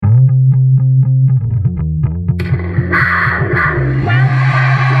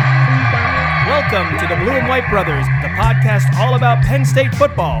Blue and White Brothers, the podcast all about Penn State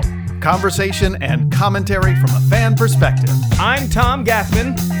football. Conversation and commentary from a fan perspective. I'm Tom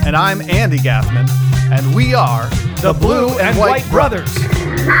Gaffman. And I'm Andy Gaffman. And we are the Blue and White Brothers.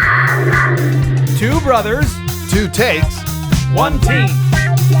 Two brothers. Two takes. One team.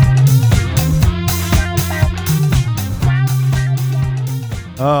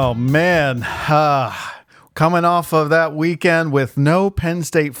 Oh, man. Coming off of that weekend with no Penn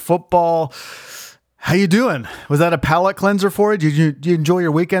State football. How you doing? Was that a palate cleanser for you? Did you enjoy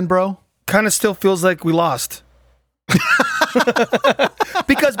your weekend, bro? Kind of still feels like we lost.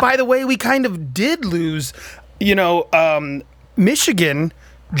 Because, by the way, we kind of did lose. Michigan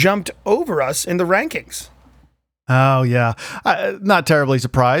jumped over us in the rankings. Oh, yeah. Not terribly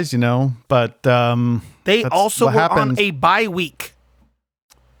surprised, but they also were on a bye week.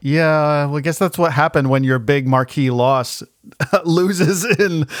 Yeah, well, I guess that's what happened when your big marquee loss loses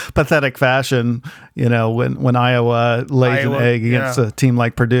in pathetic fashion, when Iowa lays an egg against a team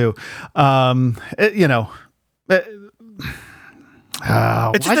like Purdue. It's why'd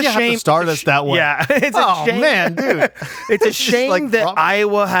you have to start us that way? Yeah, it's a shame. Man, dude. It's a shame that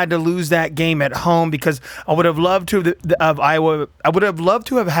Iowa had to lose that game at home, because I would have loved to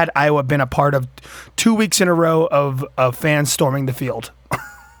have had Iowa been a part of 2 weeks in a row of fans storming the field.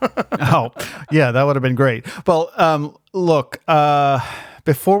 Oh, yeah, that would have been great. Well, look,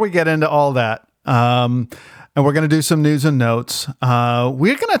 before we get into all that, and we're going to do some news and notes,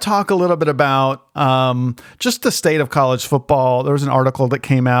 we're going to talk a little bit about just the state of college football. There was an article that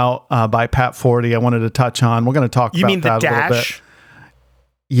came out by Pat Forty I wanted to touch on. We're going to talk about that a little bit.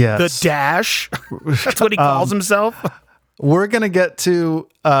 Yes. The Dash? That's what he calls himself? We're going to get to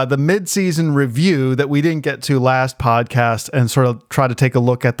the mid-season review that we didn't get to last podcast and sort of try to take a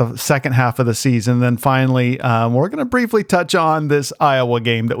look at the second half of the season. Then finally, we're going to briefly touch on this Iowa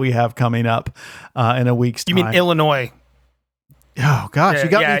game that we have coming up in a week's time. You mean Illinois? Oh, gosh, yeah, you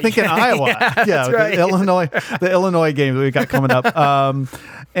got me thinking Iowa. Yeah, right. the Illinois game that we got coming up.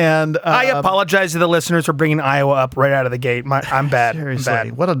 And I apologize to the listeners for bringing Iowa up right out of the gate. I'm bad. Seriously,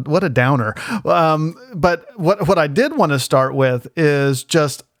 I'm bad. What a downer. But what I did want to start with is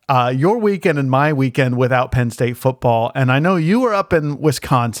just your weekend and my weekend without Penn State football. And I know you were up in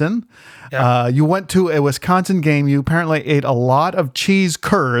Wisconsin. Yeah. You went to a Wisconsin game. You apparently ate a lot of cheese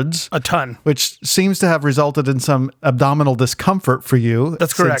curds. A ton. Which seems to have resulted in some abdominal discomfort for you.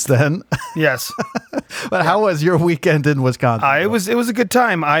 That's correct. Since then. Yes. But how was your weekend in Wisconsin? It was a good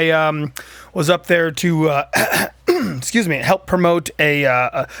time. I was up there to help promote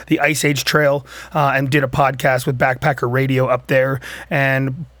the Ice Age Trail and did a podcast with Backpacker Radio up there.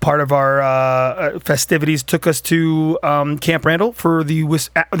 And part of our festivities took us to Camp Randall for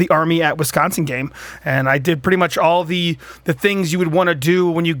the Army at Wisconsin game, and I did pretty much all the things you would want to do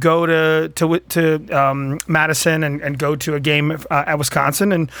when you go to Madison and go to a game at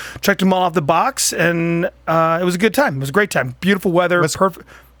Wisconsin, and checked them all off the box, and it was a good time. It was a great time. Beautiful weather,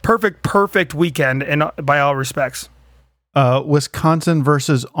 perfect weekend, and by all respects. Wisconsin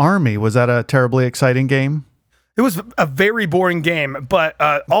versus Army, was that a terribly exciting game? It was a very boring game, but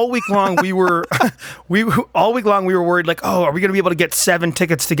all week long we were worried, like, oh, are we going to be able to get 7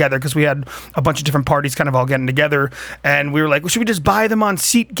 tickets together? Because we had a bunch of different parties kind of all getting together, and we were like, well, should we just buy them on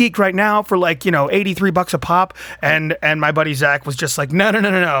SeatGeek right now for like $83 a pop? And my buddy Zach was just like,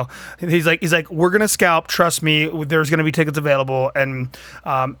 no. He's like, we're gonna scalp. Trust me, there's gonna be tickets available. And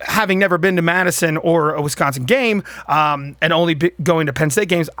having never been to Madison or a Wisconsin game, and only going to Penn State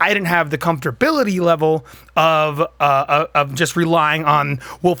games, I didn't have the comfortability level of just relying on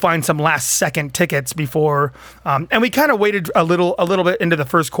we'll find some last second tickets before, and we kind of waited a little bit into the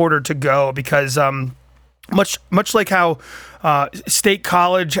first quarter to go, because much like how State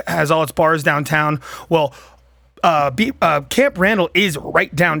College has all its bars downtown, well, Camp Randall is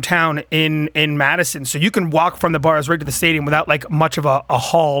right downtown in Madison, so you can walk from the bars right to the stadium without like much of a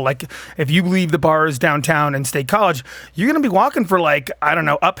haul. Like if you leave the bars downtown in State College, you're gonna be walking for like, I don't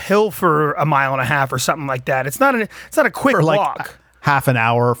know, uphill for a mile and a half or something like that. It's not a quick walk. Half an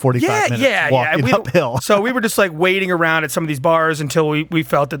hour, 45 minutes walking uphill. So we were just like waiting around at some of these bars until we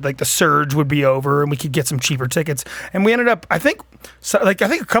felt that like the surge would be over and we could get some cheaper tickets. And we ended up, I think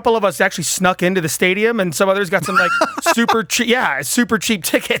a couple of us actually snuck into the stadium, and some others got some like super cheap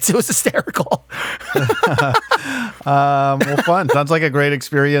tickets. It was hysterical. Well, fun. Sounds like a great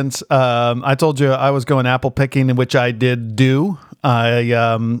experience. I told you I was going apple picking, which I did do.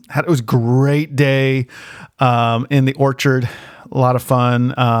 It was a great day in the orchard. A lot of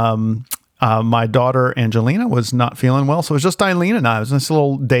fun. My daughter Angelina was not feeling well, so it was just Eileen and I. It was a nice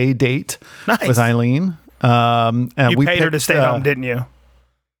little day date with Eileen. And you paid her to stay home, didn't you?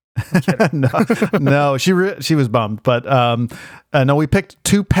 No, she was bummed, but no, we picked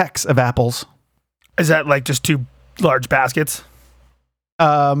 2 pecks of apples. Is that like just 2 large baskets?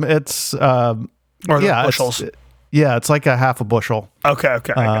 It's Or bushels? It's like a half a bushel. Okay. I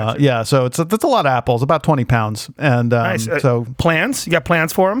got you. Yeah, so that's a lot of apples, about 20 pounds. And Nice. so Plans? You got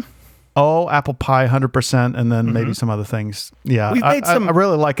plans for them? apple pie, 100%, and then maybe some other things. Yeah, We've made some. I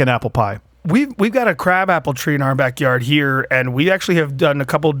really like an apple pie. We've got a crab apple tree in our backyard here, and we actually have done a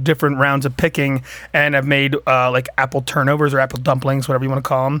couple different rounds of picking, and have made like apple turnovers or apple dumplings, whatever you want to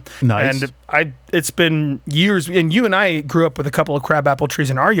call them. Nice. And it's been years, and you and I grew up with a couple of crab apple trees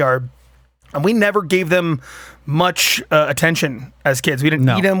in our yard, and we never gave them much attention as kids. We didn't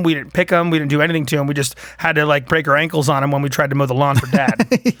eat them, we didn't pick them, we didn't do anything to them. We just had to like break our ankles on them when we tried to mow the lawn for Dad.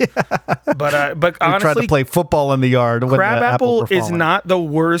 But honestly, we tried to play football in the yard. When crab the apple apples were is falling. not the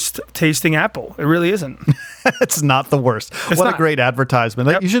worst tasting apple. It really isn't. It's not the worst. What not. A great advertisement!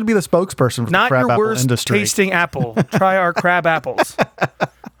 Yep. You should be the spokesperson for Not the crab your apple worst industry. tasting apple. Try our crab apples.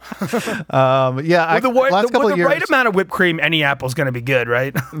 With With last couple the of years, right amount of whipped cream, any apple's going to be good,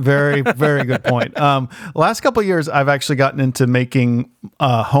 right? very, very good point. Last couple of years, I've actually gotten into making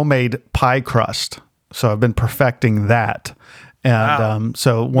homemade pie crust, so I've been perfecting that. And Wow.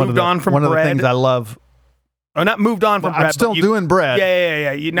 so one Moved on from of the bread. things I love. Oh, not moved on from bread. I'm still but doing bread.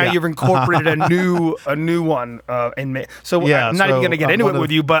 Yeah. Now Yeah. you've incorporated a new one. So Yeah, I'm not even going to get into it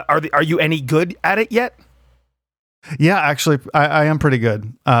with you, but are you any good at it yet? Yeah, actually, I am pretty good.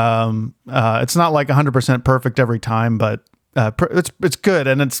 It's not like 100% perfect every time, but it's good,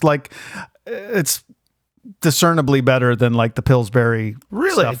 and it's discernibly better than like the Pillsbury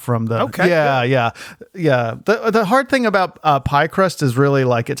stuff from the. Okay, Yeah. The hard thing about pie crust is really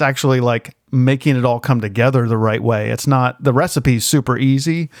like it's actually like making it all come together the right way. It's not the recipe's super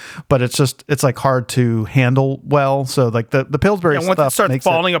easy, but it's like hard to handle well. So like the Pillsbury And stuff once it starts makes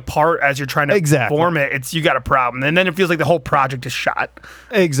falling apart as you're trying to Exactly. form it, you got a problem, and then it feels like the whole project is shot.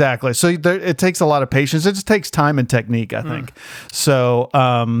 Exactly. So it takes a lot of patience. It just takes time and technique, I think. So,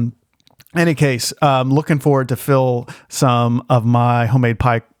 any case, looking forward to fill some of my homemade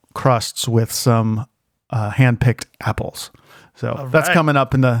pie crusts with some hand-picked apples. So that's right. coming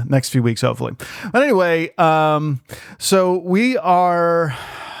up in the next few weeks, hopefully. But anyway, so we are...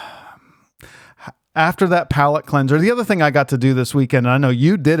 After that palate cleanser, the other thing I got to do this weekend, and I know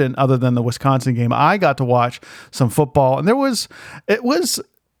you didn't other than the Wisconsin game, I got to watch some football, and it was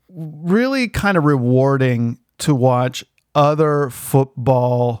really kind of rewarding to watch other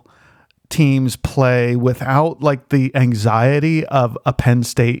football teams play without like the anxiety of a Penn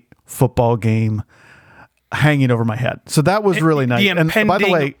State football game hanging over my head. So that was really nice. And by the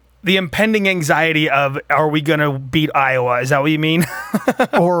way, the impending anxiety of, are we going to beat Iowa? Is that what you mean?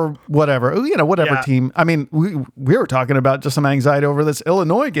 or whatever, whatever Yeah. team. I mean, we were talking about just some anxiety over this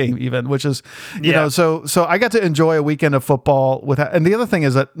Illinois game, even, which is, so I got to enjoy a weekend of football with that. And the other thing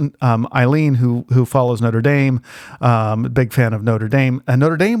is that Eileen, who follows Notre Dame, big fan of Notre Dame, and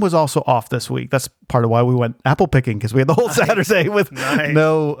Notre Dame was also off this week. That's part of why we went apple picking, because we had the whole Saturday with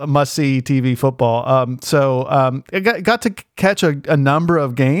no must-see TV football. So I got to catch a number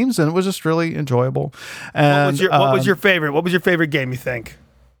of games, and it was just really enjoyable. And What was your favorite? What was your favorite game, you think?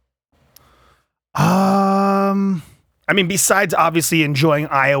 I mean, besides obviously enjoying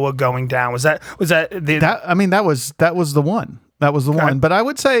Iowa going down, was that that was the one. That was the one. But I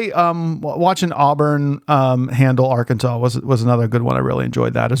would say watching Auburn handle Arkansas was another good one. I really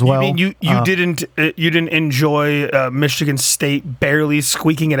enjoyed that as well. You mean you didn't enjoy Michigan State barely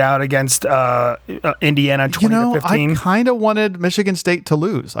squeaking it out against Indiana 20-15? I kind of wanted Michigan State to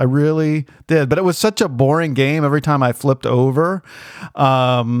lose. I really did, but it was such a boring game. Every time I flipped over,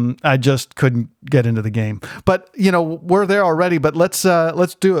 I just couldn't get into the game. But we're there already. But let's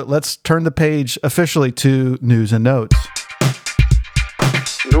do it. Let's turn the page officially to news and notes.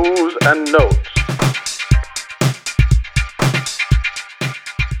 News and notes.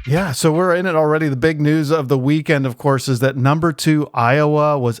 Yeah, so we're in it already. The big news of the weekend, of course, is that number 2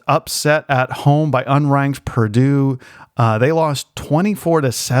 Iowa was upset at home by unranked Purdue. They lost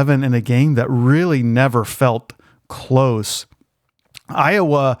 24-7 in a game that really never felt close.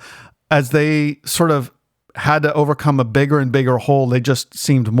 Iowa, as they sort of had to overcome a bigger and bigger hole, they just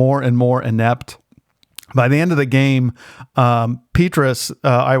seemed more and more inept. By the end of the game, Petrus,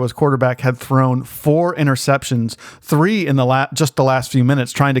 Iowa's quarterback, had thrown 4 interceptions, 3 in just the last few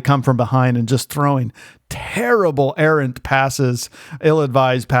minutes, trying to come from behind and just throwing terrible errant passes,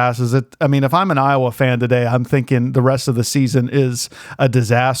 ill-advised passes. I mean, if I'm an Iowa fan today, I'm thinking the rest of the season is a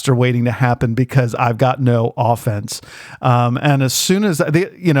disaster waiting to happen because I've got no offense. And as soon as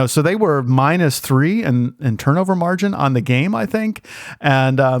so they were -3 in turnover margin on the game, I think.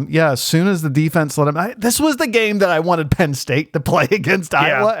 And as soon as the defense let them, this was the game that I wanted Penn State to play against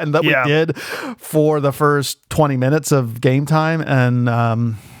Iowa, and that we did for the first 20 minutes of game time. And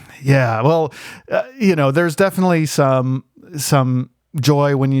there's definitely some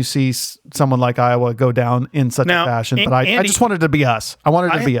joy when you see someone like Iowa go down in such a fashion. But I just wanted it to be us. I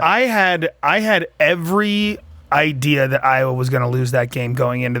wanted it to be us. I had every idea that Iowa was going to lose that game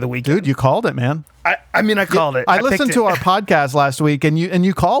going into the weekend. Dude, you called it, man. I called it. I listened to our podcast last week, and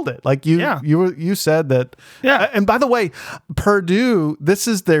you called it. Like you said that. Yeah. And by the way, Purdue, this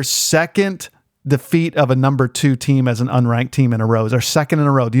is their second defeat of a number 2 team as an unranked team in a row. It's their second in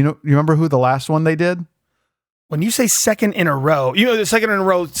a row. Do you remember who the last one they did? When you say second in a row, the second in a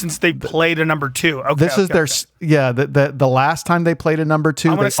row since they played a number 2. Okay, this is the last time they played a number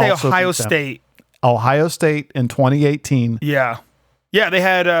 2. I'm going to say Ohio State. Ohio State in 2018. Yeah. Yeah, they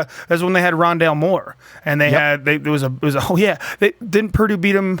had that's when they had Rondale Moore, and didn't Purdue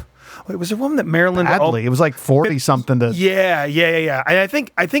beat them? Wait, was there one that Maryland? Badly. It was like 40 something to. Yeah. And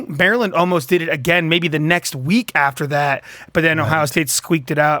I think Maryland almost did it again, maybe the next week after that. But then Ohio State squeaked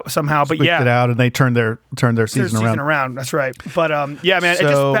it out somehow. But it out, and they turned their season around. That's right. But man,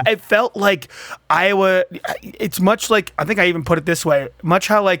 it felt like Iowa. It's much like, I think I even put it this way, much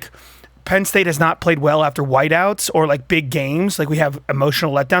how like Penn State has not played well after whiteouts or like big games. Like we have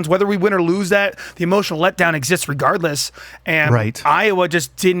emotional letdowns. Whether we win or lose that, the emotional letdown exists regardless. And Iowa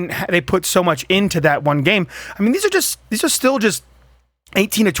just didn't. They put so much into that one game. I mean, these are still just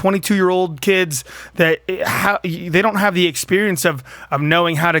 18 to 22-year-old kids that they don't have the experience of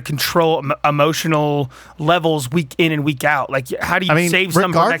knowing how to control emotional levels week in and week out. Like, how do you save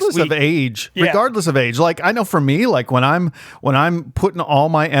some for next week? Regardless of age, like I know for me, like when I'm putting all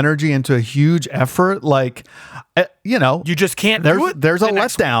my energy into a huge effort, like you just can't do it. There's a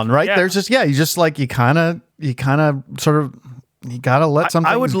letdown, right? Yeah. There's just you kind of sort of. You gotta let some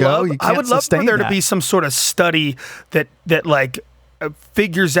things go. I would love for there to be some sort of study that like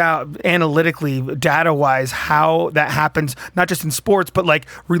figures out analytically, data-wise, how that happens, not just in sports, but like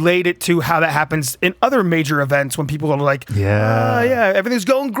relate it to how that happens in other major events when people are like, everything's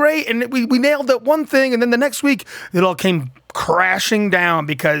going great, and we nailed that one thing, and then the next week it all came crashing down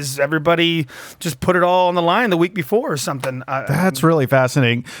because everybody just put it all on the line the week before or something. That's really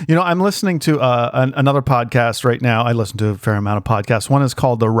fascinating. I'm listening to another podcast right now. I listen to a fair amount of podcasts. One is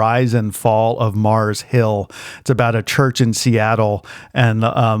called The Rise and Fall of Mars Hill. It's about a church in Seattle and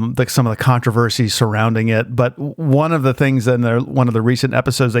some of the controversies surrounding it. But one of the things in one of the recent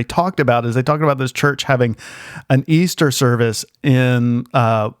episodes they talked about this church having an Easter service in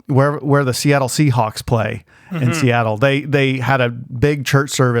where the Seattle Seahawks play. In Seattle, they had a big church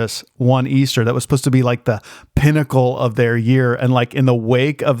service one Easter that was supposed to be like the pinnacle of their year, and like in the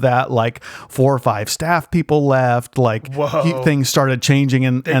wake of that, like 4 or 5 staff people left. Like things started changing,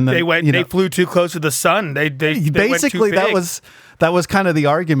 and they flew too close to the sun. They basically went too big. that was kind of the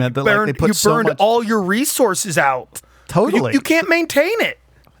argument that like they put you burned all your resources out. Totally, you can't maintain it.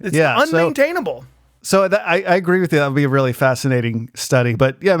 It's unmaintainable. So I agree with you. That would be a really fascinating study.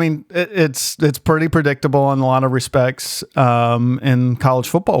 But yeah, I mean, it's pretty predictable in a lot of respects in college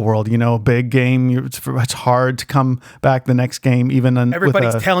football world. Big game, it's hard to come back the next game.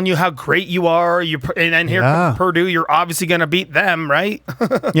 Everybody's telling you how great you are. And here from Purdue, you're obviously going to beat them, right?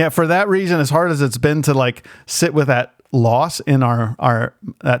 Yeah, for that reason, as hard as it's been to like sit with that loss in our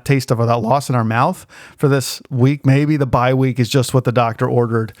that taste of that loss in our mouth for this week, maybe the bye week is just what the doctor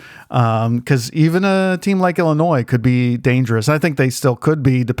ordered, because even a team like Illinois could be dangerous. I think they still could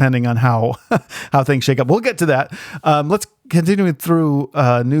be, depending on how things shake up. We'll get to that. Let's continue through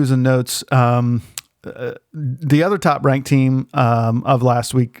news and notes. The other top ranked team of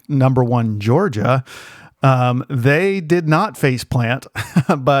last week, number 1 Georgia, they did not face plant,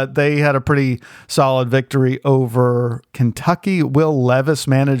 but they had a pretty solid victory over Kentucky. Will Levis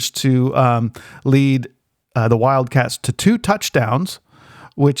managed to lead the Wildcats to 2 touchdowns,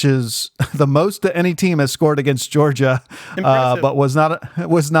 which is the most that any team has scored against Georgia, but was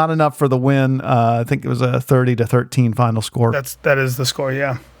not enough for the win. I think it was a 30-13 final score. That is the score,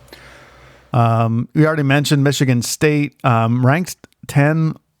 yeah. We already mentioned Michigan State, ranked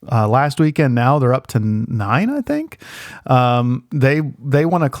 10 last weekend. Now they're up to 9, I think. They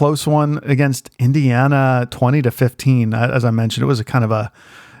won a close one against Indiana, 20-15. As I mentioned, it was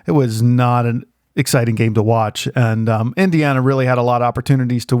it was not an exciting game to watch, and Indiana really had a lot of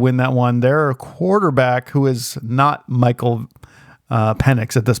opportunities to win that one. Their quarterback, who is not Michael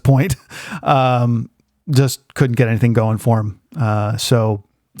Penix at this point, just couldn't get anything going for him.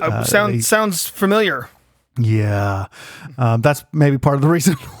 Sounds familiar. Yeah, that's maybe part of the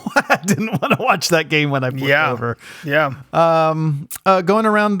reason why I didn't want to watch that game when I flipped over. Yeah. Going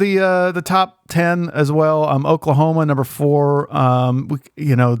around the top 10 as well. Oklahoma, number 4.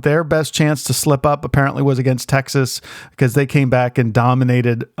 Their best chance to slip up apparently was against Texas, because they came back and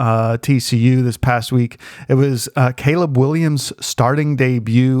dominated TCU this past week. It was Caleb Williams' starting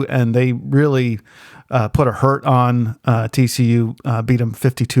debut, and they really put a hurt on TCU, beat them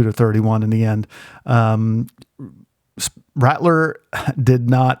 52-31 in the end. Rattler did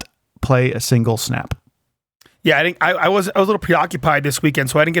not play a single snap. Yeah, I think I was a little preoccupied this weekend,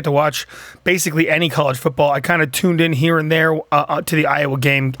 so I didn't get to watch basically any college football. I kind of tuned in here and there to the Iowa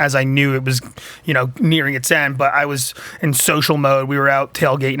game, as I knew it was, nearing its end. But I was in social mode. We were out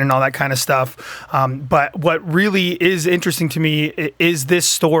tailgating and all that kind of stuff. But what really is interesting to me is this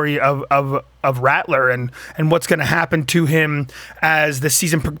story of Rattler and what's going to happen to him as the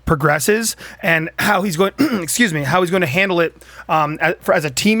season progresses, and how he's going how he's going to handle it as a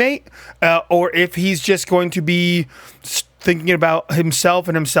teammate, or if he's just going to be thinking about himself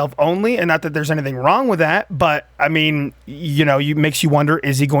and himself only. And not that there's anything wrong with that, but I mean, makes you wonder,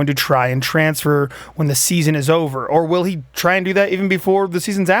 is he going to try and transfer when the season is over, or will he try and do that even before the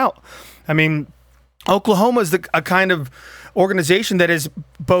season's out? I mean, Oklahoma is a kind of organization that is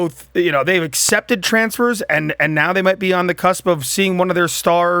both, they've accepted transfers, and now they might be on the cusp of seeing one of their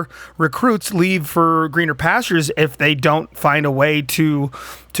star recruits leave for greener pastures if they don't find a way to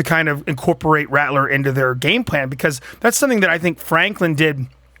kind of incorporate Rattler into their game plan, because that's something that I think Franklin did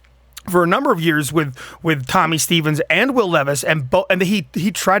for a number of years with Tommy Stevens and Will Levis, and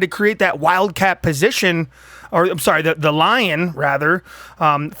he tried to create that wildcat position, or I'm sorry, the lion rather,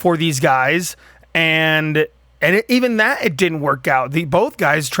 for these guys, and even that, it didn't work out. Both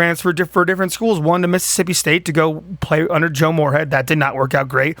guys transferred for different schools. One to Mississippi State to go play under Joe Moorhead. That did not work out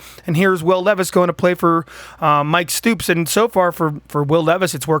great. And here's Will Levis going to play for Mike Stoops. And so far for Will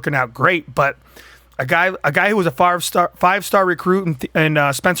Levis, it's working out great. But a guy who was a five-star recruit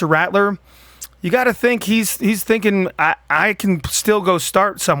and Spencer Rattler, you got to think he's thinking, I can still go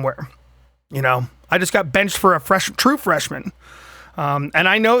start somewhere. I just got benched for a true freshman. And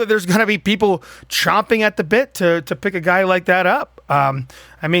I know that there's going to be people chomping at the bit to pick a guy like that up.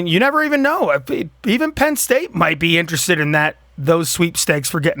 I mean, you never even know. Even Penn State might be interested in those sweepstakes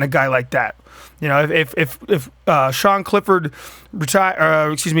for getting a guy like that. If Sean Clifford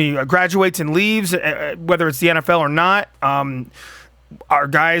graduates and leaves, whether it's the NFL or not, our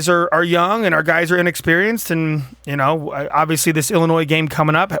guys are young and our guys are inexperienced, and obviously this Illinois game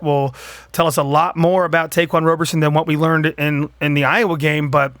coming up will tell us a lot more about Taquan Roberson than what we learned in the Iowa game.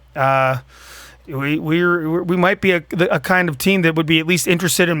 But we might be a kind of team that would be at least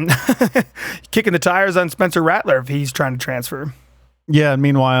interested in kicking the tires on Spencer Rattler if he's trying to transfer. Yeah, and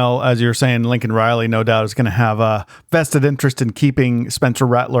meanwhile, as you're saying, Lincoln Riley no doubt is going to have a vested interest in keeping Spencer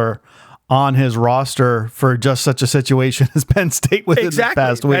Rattler on his roster for just such a situation as Penn State was in this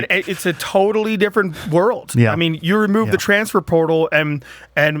past week. It's a totally different world. Yeah. I mean, you remove the transfer portal, and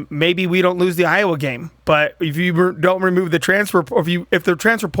maybe we don't lose the Iowa game. But if you don't remove the transfer, or if the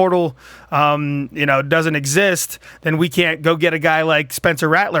transfer portal, doesn't exist, then we can't go get a guy like Spencer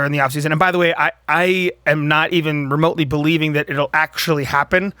Rattler in the offseason. And by the way, I am not even remotely believing that it'll actually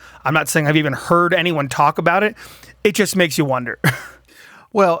happen. I'm not saying I've even heard anyone talk about it. It just makes you wonder.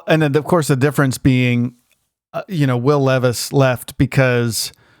 Well, and then of course the difference being, Will Levis left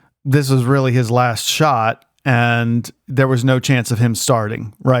because this was really his last shot and there was no chance of him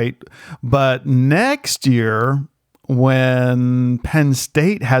starting, right? But next year, when Penn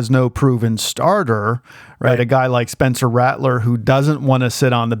State has no proven starter, right? A guy like Spencer Rattler who doesn't want to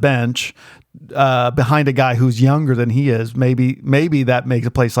sit on the bench behind a guy who's younger than he is, maybe that makes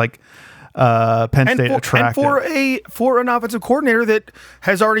a place like Penn State attractive. And for an offensive coordinator that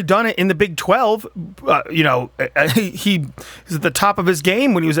has already done it in the Big 12, he is at the top of his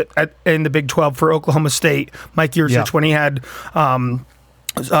game when he was in the Big 12 for Oklahoma State. Mike Yurcich, when he had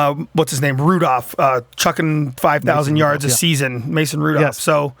what's his name, Rudolph, chucking 5,000 yards a season, Mason Rudolph. Yes.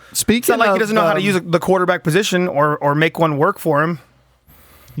 So Speaking it's not like he doesn't know how to use the quarterback position or make one work for him.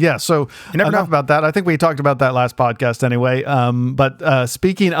 Yeah, so never enough know. about that. I think we talked about that last podcast anyway. But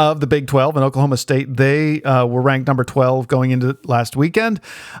speaking of the Big 12 and Oklahoma State, they were ranked number 12 going into last weekend.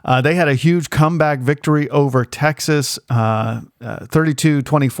 They had a huge comeback victory over Texas,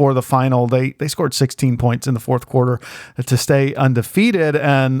 32-24 the final. They scored 16 points in the fourth quarter to stay undefeated,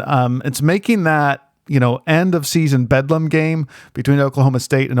 and it's making that end of season bedlam game between Oklahoma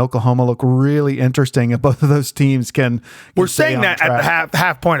State and Oklahoma look really interesting. If both of those teams can We're stay saying on that track. at the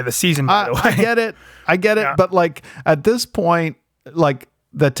half point of the season, by the way. I get it. Yeah. But like at this point, like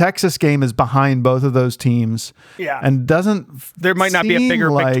the Texas game is behind both of those teams. Yeah. And There might not be a seem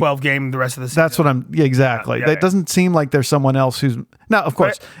bigger like, Big 12 game the rest of the season. That's what exactly. Yeah, That yeah. doesn't seem like there's someone else who's now, of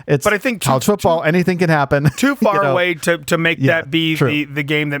course, it's but I think college football, anything can happen. too far away to make Yeah, that be true. the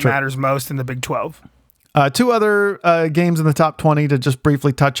game that matters most in the Big 12. Two other games in the top 20 to just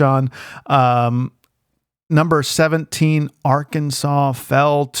briefly touch on. Number 17, Arkansas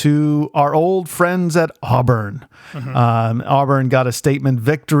fell to our old friends at Auburn. Auburn got a statement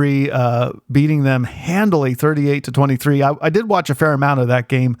victory, beating them handily 38-23. I did watch a fair amount of that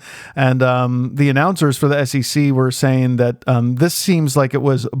game, and the announcers for the SEC were saying that this seems like it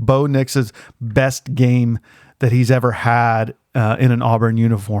was Bo Nix's best game that he's ever had in an Auburn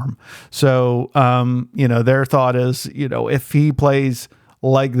uniform. So, their thought is, if he plays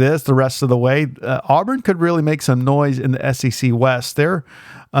like this the rest of the way, Auburn could really make some noise in the SEC West.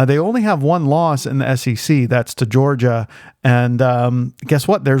 They only have one loss in the SEC. That's to Georgia. And guess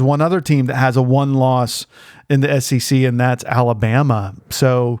what? There's one other team that has a one loss in the SEC, and that's Alabama.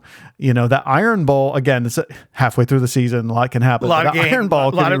 So, the Iron Bowl, again, it's halfway through the season. A lot can happen. A lot of The games. Iron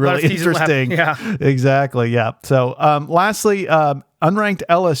Bowl can be really interesting. Yeah. Exactly. Yeah. So, lastly, unranked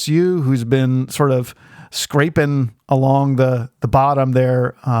LSU, who's been sort of scraping along the bottom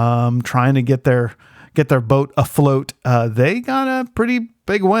there, trying to get their boat afloat. They got a pretty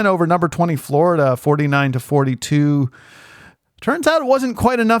big win over number 20 Florida, 49-42. Turns out it wasn't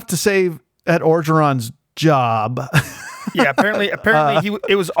quite enough to save Ed Orgeron's job. Yeah, apparently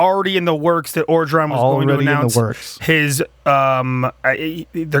it was already in the works that Orgeron was going to Already in the announce works. his he's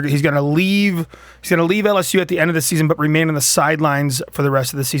going to leave LSU at the end of the season, but remain on the sidelines for the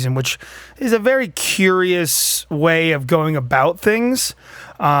rest of the season, which is a very curious way of going about things.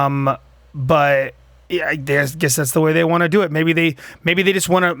 But yeah, I guess that's the way they want to do it. Maybe they just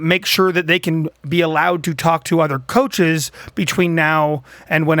want to make sure that they can be allowed to talk to other coaches between now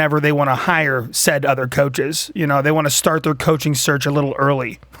and whenever they want to hire said other coaches. They want to start their coaching search a little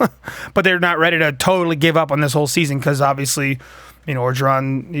early, but they're not ready to totally give up on this whole season because obviously,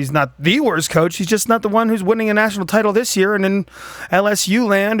 Orgeron, he's not the worst coach. He's just not the one who's winning a national title this year. And in LSU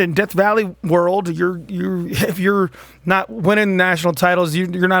land and Death Valley world, if you're not winning national titles,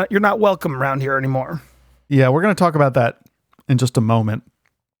 you're not welcome around here anymore. Yeah, we're going to talk about that in just a moment.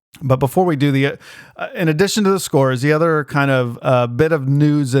 But before we do, in addition to the scores, the other kind of bit of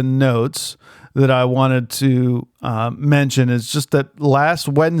news and notes that I wanted to mention is just that last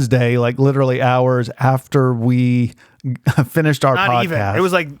Wednesday, like literally hours after we finished our Not podcast, even. It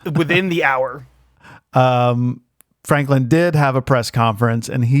was like within the hour. Franklin did have a press conference,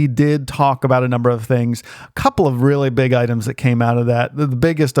 and he did talk about a number of things. A couple of really big items that came out of that. The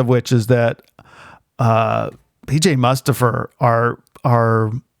biggest of which is that PJ Mustipher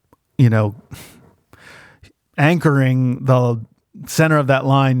are anchoring the center of that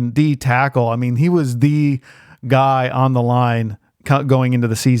line, D tackle. I mean, he was the guy on the line going into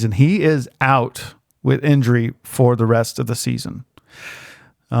the season. He is out with injury for the rest of the season.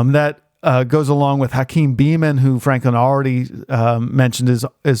 That goes along with Hakeem Beamon, who Franklin already mentioned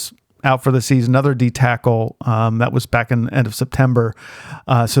is out for the season. Another D tackle that was back in the end of September.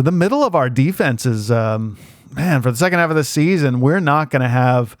 So the middle of our defense is, for the second half of the season, we're not going to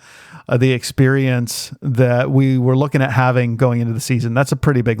have the experience that we were looking at having going into the season. That's a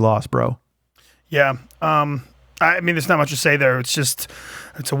pretty big loss, bro. Yeah. I mean, there's not much to say there. It's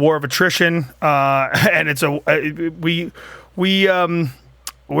a war of attrition, and we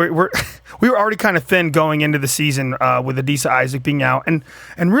were already kind of thin going into the season with Adisa Isaac being out, and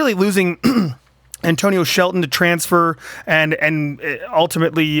really losing Antonio Shelton to transfer, and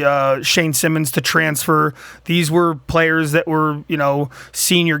ultimately Shane Simmons to transfer. These were players that were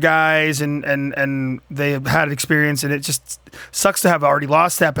senior guys, and they had experience, and it just sucks to have already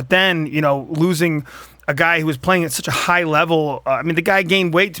lost that. But then losing a guy who was playing at such a high level. I mean, the guy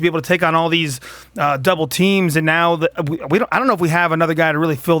gained weight to be able to take on all these double teams, and now I don't know if we have another guy to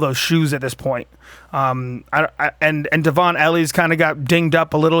really fill those shoes at this point. And Devon Ellie's kind of got dinged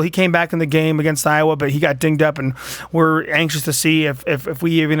up a little. He came back in the game against Iowa, but he got dinged up, and we're anxious to see if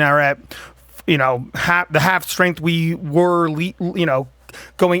we even are at the half strength we were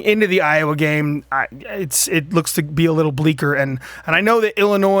going into the Iowa game, it looks to be a little bleaker. And I know that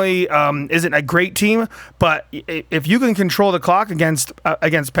Illinois isn't a great team, but if you can control the clock against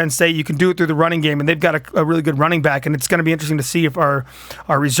Penn State, you can do it through the running game, and they've got a really good running back, and it's going to be interesting to see if our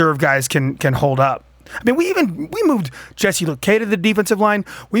reserve guys can hold up. I mean, we moved Jesse Lukay to the defensive line.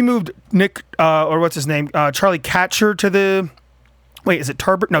 We moved Charlie Katcher to the. Wait, is it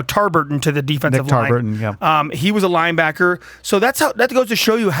Tarburton? No, Tarburton to the defensive line. Tarburton, yeah. He was a linebacker, so that goes to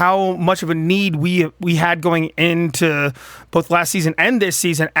show you how much of a need we had going into both last season and this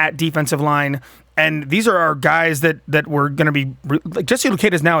season at defensive line. And these are our guys that were going to be like Jesse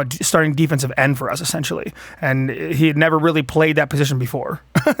Lukay is now a starting defensive end for us essentially, and he had never really played that position before.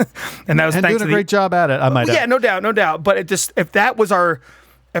 And that was doing a great job at it. I might add. Yeah, no doubt. But that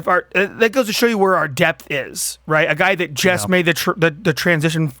goes to show you where our depth is, right? A guy that just made the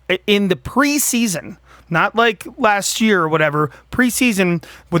transition in the preseason, not like last year or whatever, preseason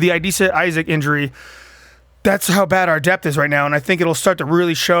with the Idisa Isaac injury. That's how bad our depth is right now, and I think it'll start to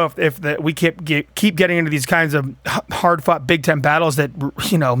really show if we keep getting into these kinds of hard-fought Big Ten battles that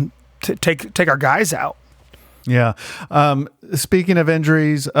take our guys out. Yeah. Speaking of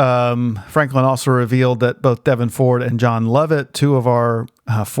injuries, Franklin also revealed that both Devin Ford and John Lovett, two of our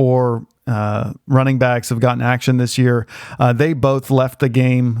four running backs, have gotten action this year. They both left the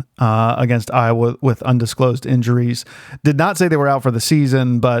game against Iowa with undisclosed injuries. Did not say they were out for the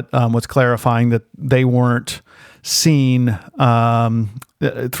season, but was clarifying that they weren't seen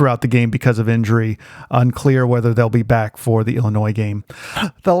throughout the game because of injury. Unclear whether they'll be back for the Illinois game.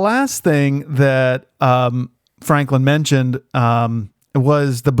 The last thing that Franklin mentioned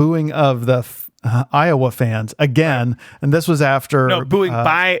was the booing of the Iowa fans again, and this was after booing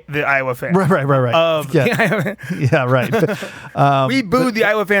by the Iowa fans. Right. Yeah, right. We booed the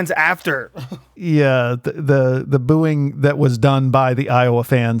Iowa fans after. Yeah, the booing that was done by the Iowa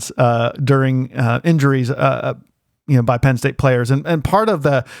fans during injuries. By Penn State players. And part of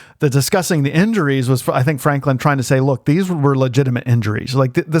the discussing the injuries was, I think, Franklin trying to say, look, these were legitimate injuries.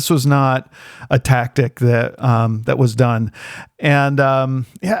 Like this was not a tactic that was done. And bro,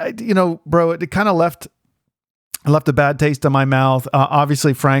 it kind of left a bad taste in my mouth.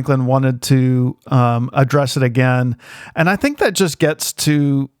 Obviously, Franklin wanted to address it again. And I think that just gets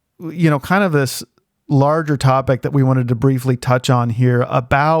to, kind of this larger topic that we wanted to briefly touch on here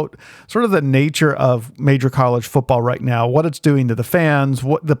about sort of the nature of major college football right now, what it's doing to the fans,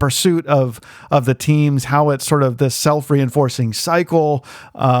 what the pursuit of the teams, how it's sort of this self-reinforcing cycle.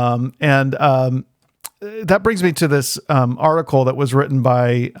 That brings me to this article that was written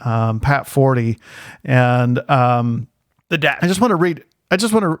by Pat Forty, and The Dash. I just want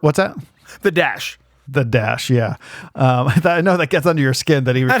to what's that? The Dash. The Dash, yeah. I know that gets under your skin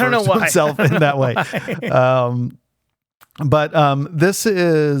that he refers to himself in that way. But this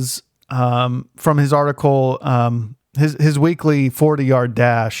is from his article, his weekly 40-yard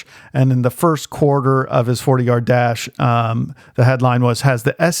dash. And in the first quarter of his 40-yard dash, the headline was, "Has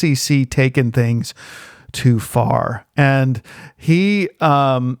the SEC taken things too far?" And he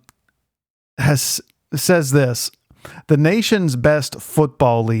says this: the nation's best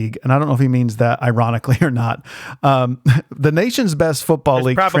football league, and I don't know if he means that ironically or not. The nation's best football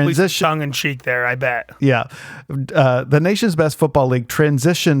league probably tongue in cheek there, I bet. Yeah, the nation's best football league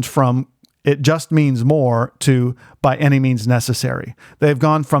transitioned from "it just means more" to "by any means necessary." They've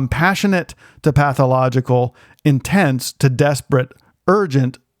gone from passionate to pathological, intense to desperate,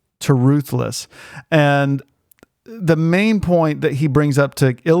 urgent to ruthless, and the main point that he brings up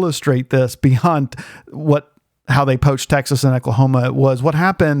to illustrate this, beyond how they poached Texas and Oklahoma, was what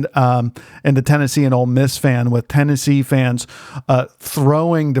happened in the Tennessee and Ole Miss fan, with Tennessee fans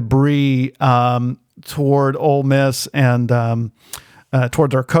throwing debris toward Ole Miss and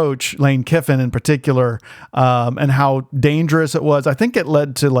toward their coach, Lane Kiffin in particular, and how dangerous it was. I think it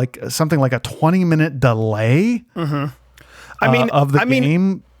led to something like a 20-minute delay of the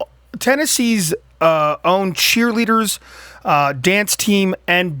game. Tennessee's own cheerleaders, dance team,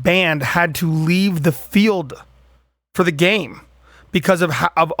 and band had to leave the field for the game because of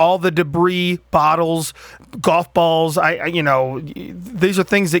all the debris, bottles, golf balls. These are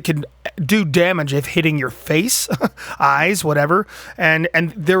things that could do damage if hitting your face, eyes, whatever. And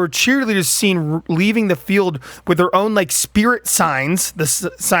there were cheerleaders seen leaving the field with their own spirit signs, the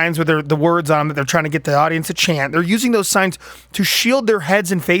signs with the words on them that they're trying to get the audience to chant. They're using those signs to shield their heads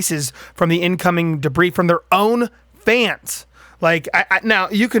and faces from the incoming debris from their own fans. Like, now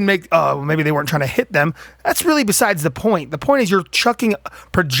you can make, oh, maybe they weren't trying to hit them. That's really besides the point. The point is you're chucking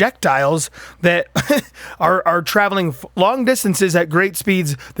projectiles that are traveling long distances at great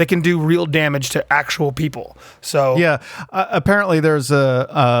speeds that can do real damage to actual people. So yeah, apparently there's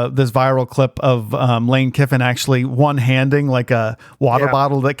this viral clip of Lane Kiffin actually one-handing like a water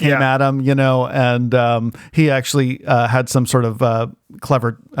bottle that came at him, and he actually had some sort of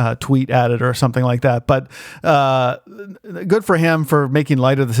clever tweet at it or something like that. But good for him for making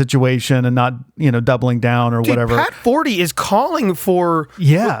light of the situation and not, doubling down or whatever. Pat Forty is calling for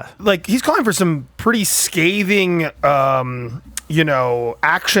he's calling for some pretty scathing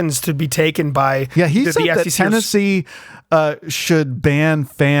actions to be taken by he said that Tennessee should ban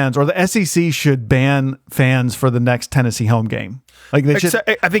fans, or the SEC should ban fans for the next Tennessee home game. Like they should.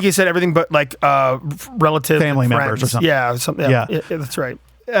 I think he said everything but like relative family members or something. Yeah, that's right.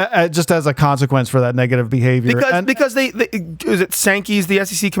 Just as a consequence for that negative behavior, because they is it Sankey's the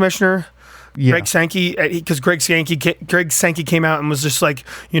SEC commissioner? Yeah. Greg Sankey, because Greg Sankey came out and was just like,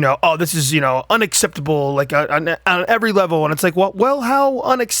 this is unacceptable, like on every level, and it's like, well, how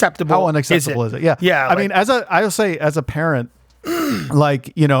unacceptable? How unacceptable is it? Yeah, yeah. I mean, I'll say as a parent,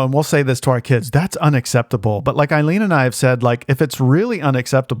 like, and we'll say this to our kids, that's unacceptable. But like Eileen and I have said, like, if it's really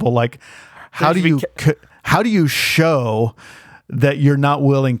unacceptable, like, how do you show that you're not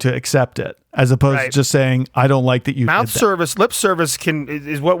willing to accept it, as opposed to just saying, I don't like that you mouth did that. service, lip service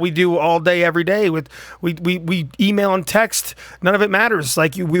is what we do all day, every day. With we email and text. None of it matters.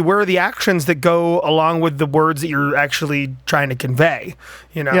 Like where are the actions that go along with the words that you're actually trying to convey?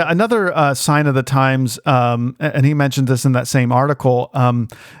 Yeah. Another sign of the times, and he mentioned this in that same article.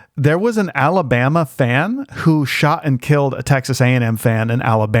 There was an Alabama fan who shot and killed a Texas A&M fan in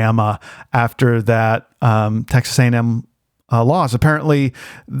Alabama after that Texas A&M loss. Apparently,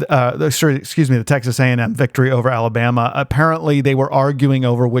 the Texas A&M victory over Alabama. Apparently, they were arguing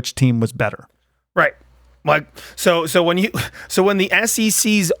over which team was better. Right. Like so when the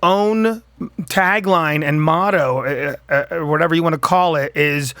SEC's own tagline and motto, or whatever you want to call it,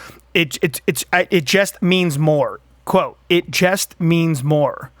 is it just means more. Quote, it just means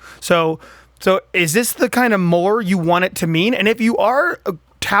more. So is this the kind of more you want it to mean? And if you are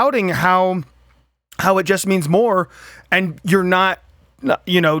touting how it just means more, and you're not,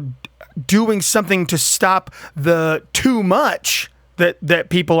 doing something to stop the too much that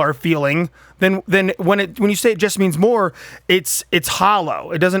people are feeling, then when you say it just means more, it's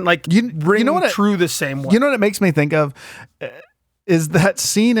hollow. It doesn't ring true the same way. You know what it makes me think of is that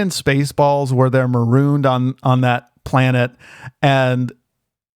scene in Spaceballs where they're marooned on that planet, and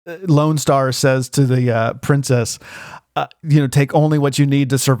Lone Star says to the princess, take only what you need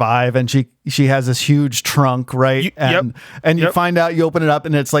to survive, and she has this huge trunk, right? You find out, you open it up,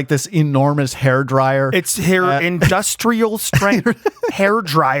 and it's like this enormous hair dryer. It's industrial strength hair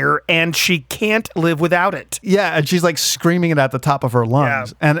dryer, and she can't live without it. Yeah, and she's like screaming it at the top of her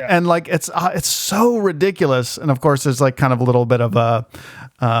lungs, and like it's so ridiculous. And of course, there's like kind of a little bit of a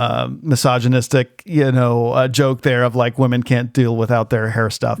misogynistic, joke there of like women can't deal without their hair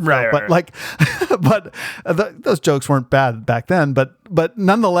stuff, right? But like, those jokes weren't bad back then, but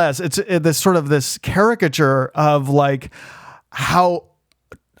nonetheless, it's this sort of this caricature of like how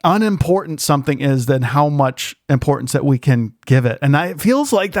unimportant something is than how much importance that we can give it. And it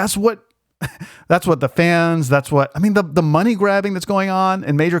feels like that's what the fans, the money grabbing that's going on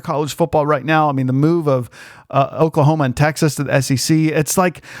in major college football right now. I mean, the move of Oklahoma and Texas to the SEC, it's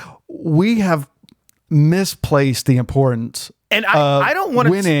like we have misplaced the importance and I don't want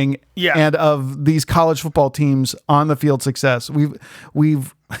winning and of these college football teams on the field success.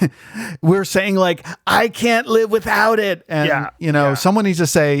 We're saying like, I can't live without it. And someone needs to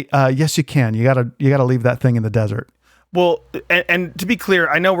say, yes, you can. You gotta leave that thing in the desert. Well, and to be clear,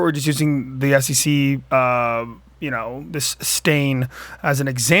 I know we're just using the SEC, this stain as an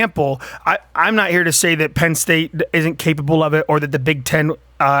example. I'm not here to say that Penn State isn't capable of it, or that the Big Ten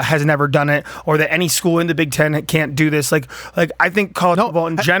has never done it, or that any school in the Big Ten can't do this. Like I think college football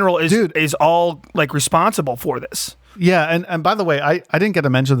in general is all like responsible for this. Yeah, and by the way, I didn't get to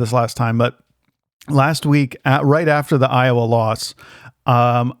mention this last time, but last week, right after the Iowa loss,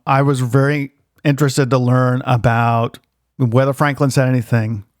 I was very interested to learn about whether Franklin said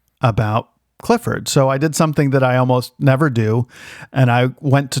anything about Clifford. So I did something that I almost never do, and I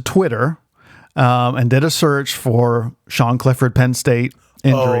went to Twitter and did a search for Sean Clifford Penn State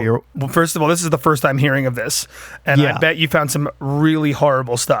injury. Well, first of all, this is the first I'm hearing of this, and I bet you found some really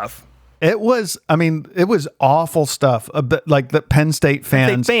horrible stuff. It was awful stuff. Like the Penn State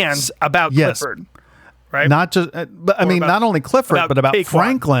fans about Clifford. Right? Not just, but I mean, not only Clifford, but about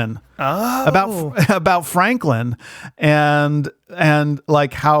Franklin. about Franklin and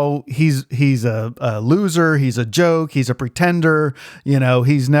like how he's a loser, he's a joke, he's a pretender,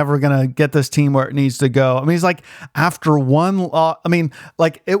 he's never gonna get this team where it needs to go. I mean, he's like, after one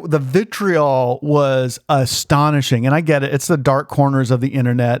the vitriol was astonishing, and I get it, it's the dark corners of the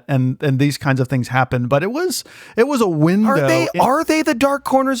internet, and these kinds of things happen, but it was a window. Are they the dark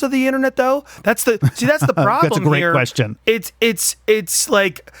corners of the internet though? That's the problem. That's a great here. question. It's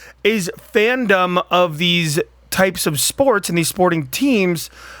like, is fandom of these types of sports and these sporting teams,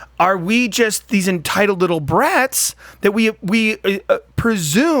 are we just these entitled little brats that we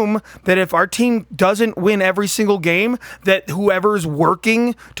presume that if our team doesn't win every single game, that whoever's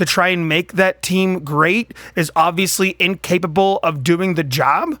working to try and make that team great is obviously incapable of doing the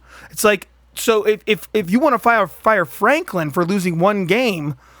job? It's like, so if you want to fire Franklin for losing one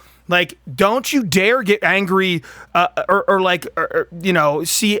game, like, don't you dare get angry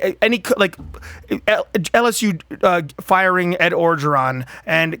see any, like, LSU firing Ed Orgeron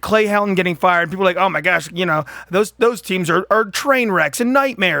and Clay Helton getting fired. People are like, oh my gosh, those teams are train wrecks and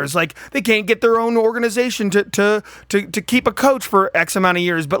nightmares. Like, they can't get their own organization to keep a coach for X amount of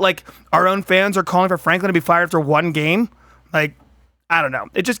years. But like, our own fans are calling for Franklin to be fired after one game. Like, I don't know.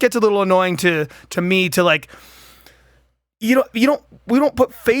 It just gets a little annoying to me to like, we don't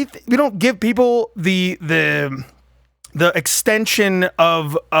put faith. We don't give people the extension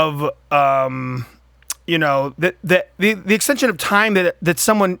of the extension of time that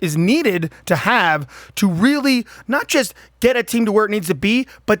someone is needed to have to really not just get a team to where it needs to be,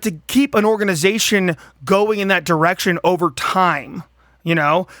 but to keep an organization going in that direction over time.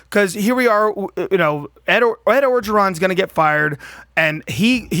 Because here we are, Ed Orgeron's going to get fired, and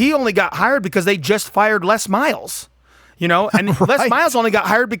he only got hired because they just fired Les Miles. And right. Les Miles only got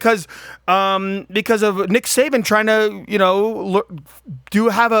hired because of Nick Saban trying to,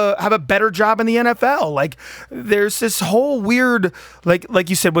 have a better job in the NFL. Like, there's this whole weird,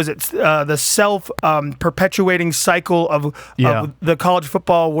 like you said, was it the self perpetuating cycle of the college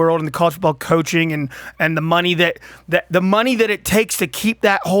football world and the college football coaching and the money that it takes to keep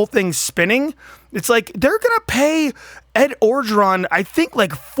that whole thing spinning. It's like, they're gonna pay Ed Orgeron, I think,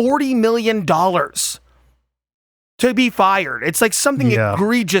 like $40 million. To be fired. It's like something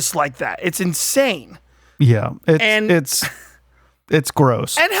egregious like that. It's insane. Yeah. It's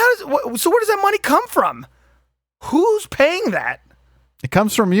gross. And where does that money come from? Who's paying that? It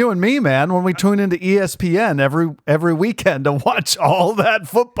comes from you and me, man, when we tune into ESPN every weekend to watch all that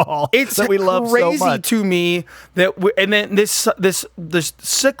football that we love so much. It's crazy to me that and then this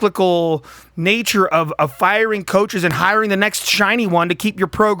cyclical nature of firing coaches and hiring the next shiny one to keep your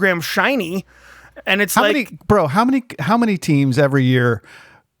program shiny. And it's how many teams every year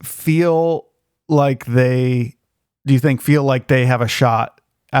feel like they have a shot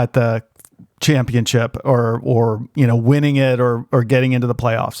at the championship or winning it or getting into the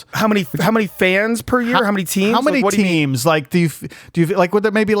playoffs? How many fans per year? How many teams? How many teams? Like, do you feel like, would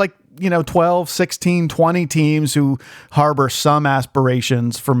there maybe 12, 16, 20 teams who harbor some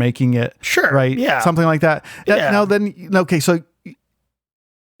aspirations for making it? Sure. Right. Yeah. Something like that. So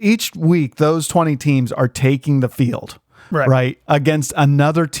each week, those 20 teams are taking the field, right, against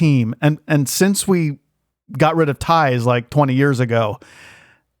another team. And since we got rid of ties like 20 years ago,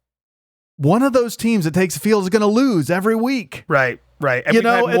 one of those teams that takes the field is going to lose every week. Right.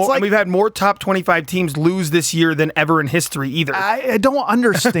 And we've had more top 25 teams lose this year than ever in history either. I don't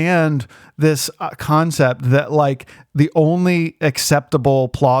understand this concept that like the only acceptable,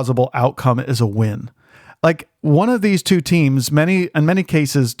 plausible outcome is a win. Like, one of these two teams, in many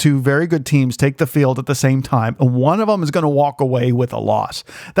cases, two very good teams take the field at the same time, and one of them is going to walk away with a loss.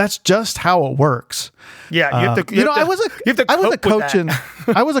 That's just how it works. Yeah, I was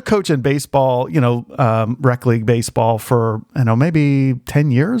a coach in baseball, rec league baseball for maybe 10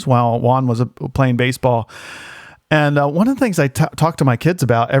 years while Juan was playing baseball. And one of the things I talk to my kids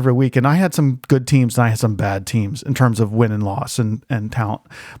about every week, and I had some good teams and I had some bad teams in terms of win and loss and talent.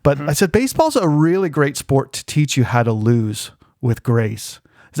 But I said, baseball's a really great sport to teach you how to lose with grace.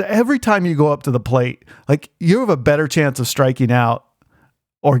 So every time you go up to the plate, like, you have a better chance of striking out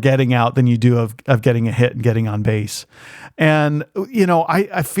or getting out than you do of getting a hit and getting on base. And,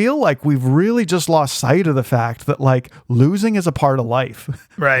 I feel like we've really just lost sight of the fact that, like, losing is a part of life.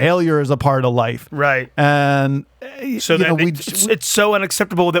 Right. Failure is a part of life. Right. And so it's so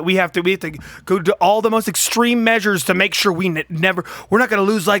unacceptable that we have to go to all the most extreme measures to make sure we're not going to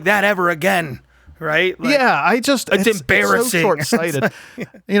lose like that ever again. Right? Like, yeah, it's embarrassing. So short-sighted.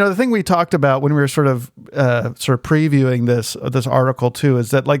 The thing we talked about when we were sort of previewing this article too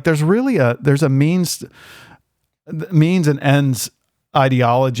is that, like, there's a means and ends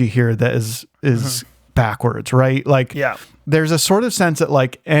ideology here that is backwards, right? Like, Yeah. there's a sort of sense that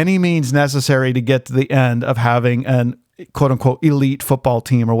like any means necessary to get to the end of having an quote unquote elite football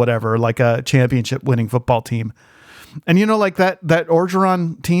team or whatever, like a championship winning football team. And like that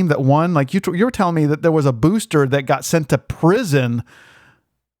Orgeron team that won, like you were telling me that there was a booster that got sent to prison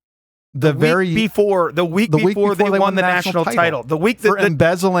the week before they won the national title. The week that for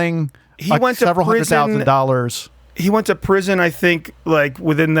embezzling he went to several $100,000. He went to prison, I think, like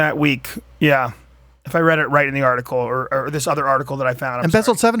within that week. Yeah. If I read it right in the article or this other article that I found.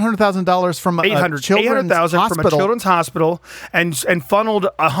 Embezzled $700,000 from a children's from a children's hospital and funneled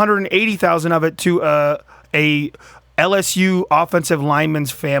 $180,000 of it to a LSU offensive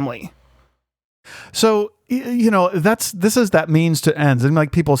lineman's family. So, this is that means to ends. And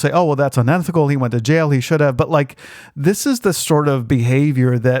like people say, oh, well, that's unethical. He went to jail. He should have. But like, this is the sort of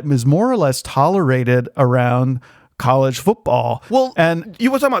behavior that is more or less tolerated around college football. Well, and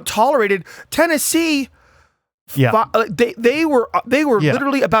you were talking about tolerated. Tennessee, yeah, they were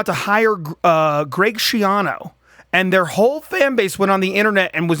literally about to hire Greg Schiano, and their whole fan base went on the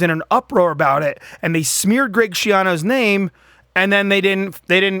internet and was in an uproar about it, and they smeared Greg Schiano's name, and then they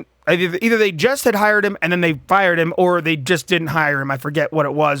didn't. Either they just had hired him and then they fired him, or they just didn't hire him. I forget what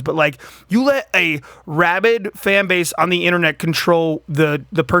it was, but like, you let a rabid fan base on the internet control the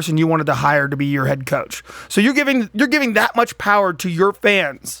person you wanted to hire to be your head coach. So you're giving that much power to your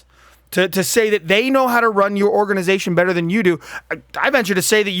fans to say that they know how to run your organization better than you do. I venture to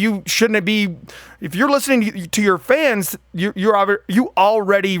say that you shouldn't be. If you're listening to your fans, you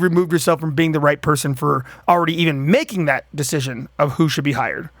already removed yourself from being the right person for already even making that decision of who should be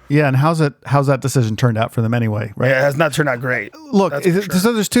hired. Yeah, and how's that decision turned out for them anyway? Right? Yeah, it has not turned out great. Look,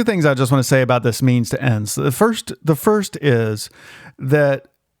 so there's two things I just want to say about this means to ends. The first is that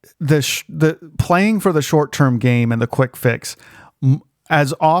the playing for the short-term game and the quick fix,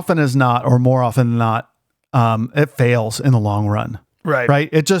 as often as not, or more often than not, it fails in the long run. Right.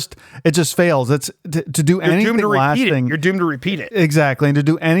 It just fails. It's to do anything lasting. You're doomed to repeat it. Exactly. And to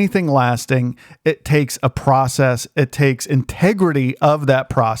do anything lasting, it takes a process. It takes integrity of that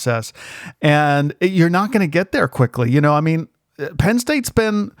process, and you're not going to get there quickly. Penn State's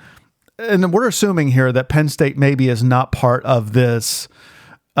been, and we're assuming here that Penn State maybe is not part of this.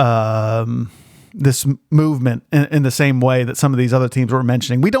 This movement in the same way that some of these other teams were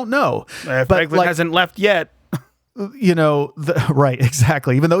mentioning. We don't know. But hasn't left yet. Right,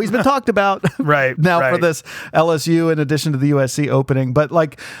 exactly. Even though he's been talked about for this LSU in addition to the USC opening. But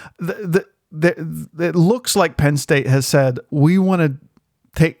like it looks like Penn State has said, we want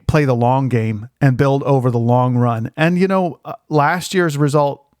to play the long game and build over the long run. And, last year's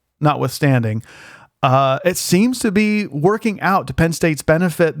result notwithstanding, it seems to be working out to Penn State's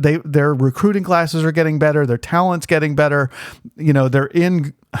benefit. Their recruiting classes are getting better. Their talent's getting better. They're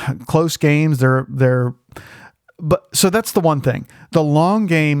in close games. So that's the one thing. The long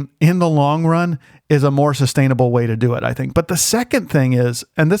game in the long run is a more sustainable way to do it, I think. But the second thing is,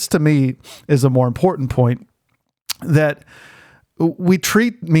 and this to me is a more important point, that we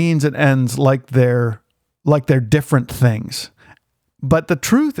treat means and ends like they're different things. But the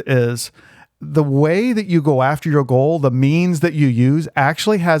truth is, the way that you go after your goal, the means that you use,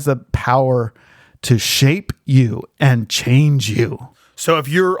 actually has the power to shape you and change you. So if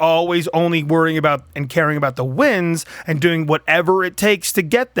you're always only worrying about and caring about the wins and doing whatever it takes to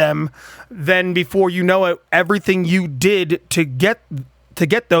get them, then before you know it, everything you did to get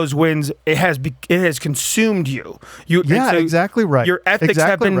those wins, it has consumed you. Exactly right. Your ethics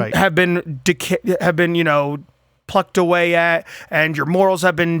have been plucked away at, and your morals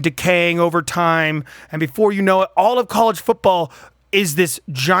have been decaying over time. And before you know it, all of college football is this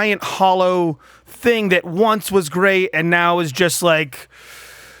giant hollow thing that once was great and now is just like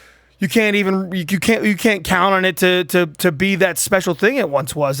you can't count on it to be that special thing it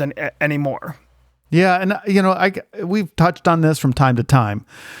once was anymore. Yeah, and we've touched on this from time to time.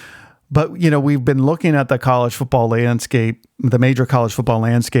 But, we've been looking at the college football landscape, the major college football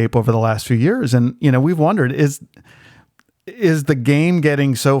landscape over the last few years. And, we've wondered, is the game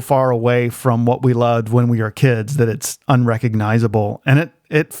getting so far away from what we loved when we were kids that it's unrecognizable? And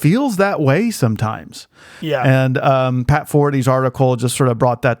it feels that way sometimes. Yeah. And Pat Forty's article just sort of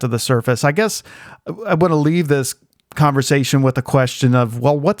brought that to the surface. I guess I want to leave this conversation with a question of,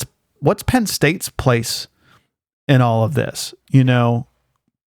 well, what's Penn State's place in all of this,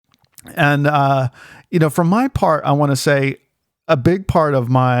 And, from my part, I want to say a big part of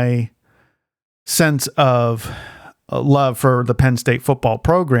my sense of love for the Penn State football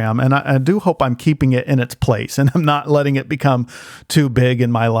program. And I do hope I'm keeping it in its place and I'm not letting it become too big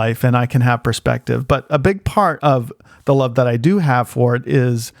in my life and I can have perspective. But a big part of the love that I do have for it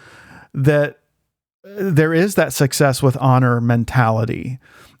is that there is that success with honor mentality.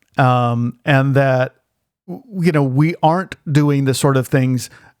 And that, we aren't doing the sort of things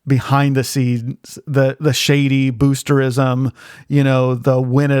behind the scenes, the shady boosterism, the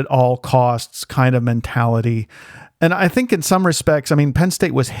win at all costs kind of mentality. And I think in some respects, Penn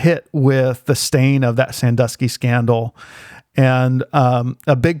State was hit with the stain of that Sandusky scandal. And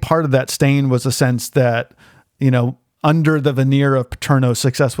a big part of that stain was a sense that, under the veneer of Paterno's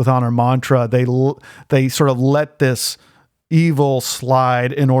success with honor mantra, they sort of let this evil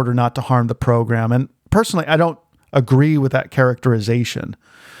slide in order not to harm the program. And personally, I don't agree with that characterization.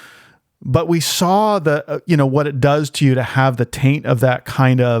 But we saw what it does to you to have the taint of that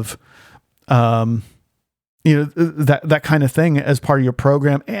kind of, that kind of thing as part of your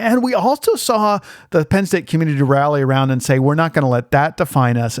program. And we also saw the Penn State community rally around and say, we're not going to let that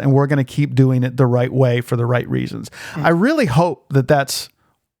define us, and we're going to keep doing it the right way for the right reasons. I really hope that that's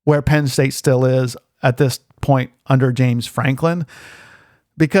where Penn State still is at this point under James Franklin,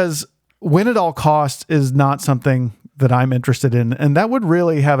 because win at all costs is not something that I'm interested in. And that would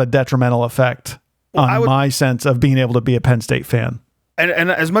really have a detrimental effect on my sense of being able to be a Penn State fan.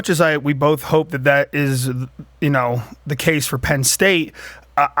 And as much as we both hope that is, the case for Penn State,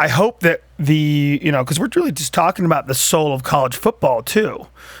 I hope that because we're really just talking about the soul of college football too,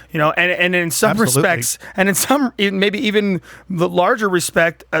 and in some Absolutely. respects, and in some, maybe even the larger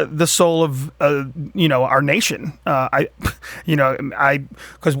respect, the soul of, our nation.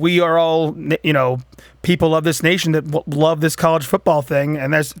 Because we are all, people of this nation that love this college football thing.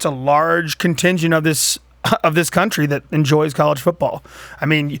 And it's a large contingent of this country that enjoys college football.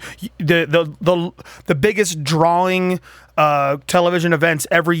 The biggest drawing television events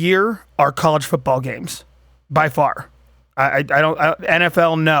every year are college football games, by far.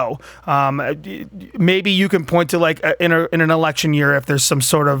 NFL, no. Maybe you can point to in an election year if there's some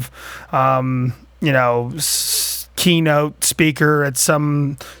sort of keynote speaker at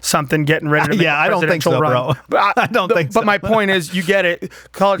something getting ready to make I don't think so, run. bro. I don't think so. But my point is, you get it.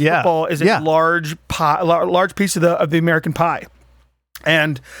 College football is a large piece of the American pie.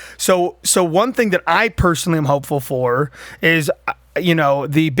 And so one thing that I personally am hopeful for is,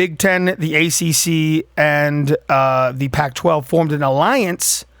 the Big Ten, the ACC, and the Pac-12 formed an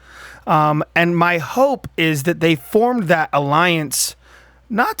alliance. And my hope is that they formed that alliance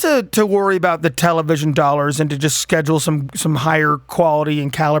not to worry about the television dollars and to just schedule some higher quality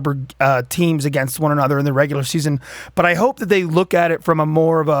and caliber teams against one another in the regular season, but I hope that they look at it from a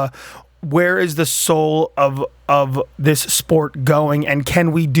more of a, where is the soul of this sport going, and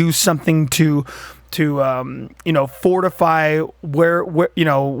can we do something to fortify where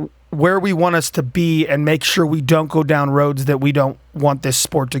we want us to be and make sure we don't go down roads that we don't want this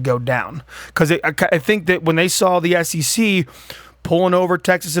sport to go down. Because I think that when they saw the SEC pulling over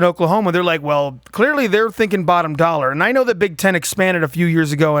Texas and Oklahoma, they're like, well, clearly they're thinking bottom dollar. And I know that Big Ten expanded a few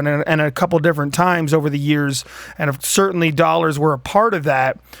years ago and a couple different times over the years, and certainly dollars were a part of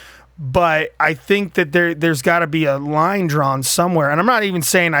that. But I think that there's got to be a line drawn somewhere. And I'm not even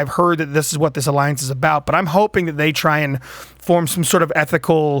saying I've heard that this is what this alliance is about, but I'm hoping that they try and form some sort of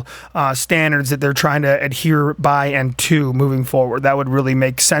ethical standards that they're trying to adhere by and to moving forward. That would really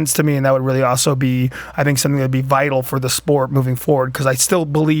make sense to me, and that would really also be, I think, something that would be vital for the sport moving forward, because I still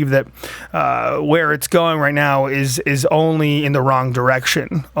believe that where it's going right now is only in the wrong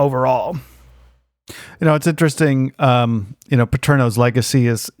direction overall. It's interesting. Paterno's legacy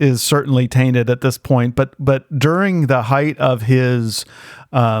is certainly tainted at this point, but during the height of his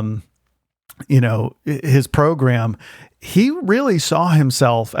program, he really saw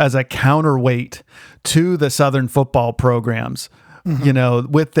himself as a counterweight to the Southern football programs.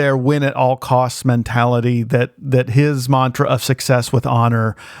 With their win at all costs mentality, that his mantra of success with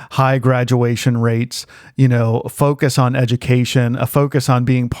honor, high graduation rates, focus on education, a focus on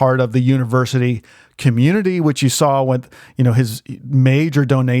being part of the university community, which you saw with, his major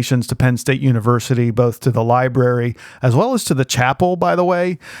donations to Penn State University, both to the library as well as to the chapel, by the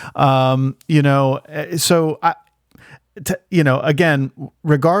way. Again,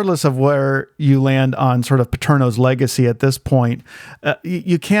 regardless of where you land on sort of Paterno's legacy at this point,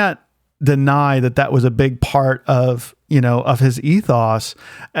 you can't deny that was a big part of his ethos.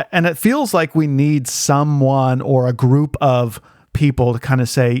 And it feels like we need someone or a group of people to kind of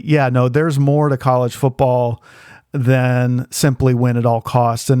say, there's more to college football than simply win at all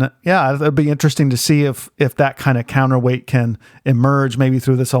costs. And it'd be interesting to see if that kind of counterweight can emerge maybe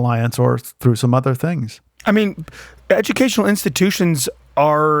through this alliance or through some other things. I mean, educational institutions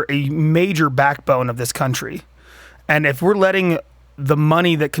are a major backbone of this country. And if we're letting the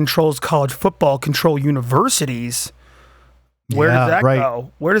money that controls college football control universities, where does that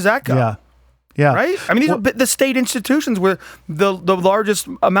go? Where does that go? Yeah. Yeah. Right? I mean, these are the state institutions where the largest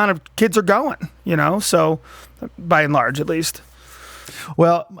amount of kids are going, so by and large, at least.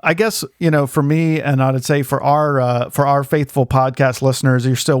 Well, I guess, for me, and I would say for our faithful podcast listeners,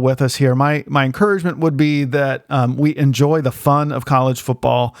 you're still with us here. My encouragement would be that we enjoy the fun of college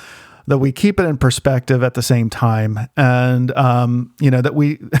football, that we keep it in perspective at the same time. And, that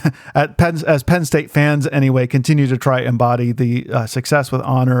we, as Penn State fans anyway, continue to try embody the success with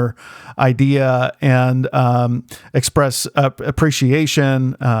honor idea and express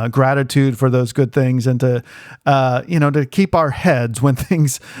appreciation, gratitude for those good things, and to keep our heads when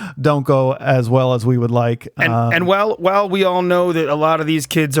things don't go as well as we would like. And while we all know that a lot of these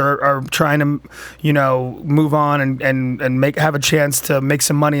kids are trying to, move on and have a chance to make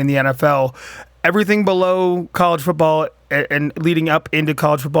some money in the NFL, everything below college football and leading up into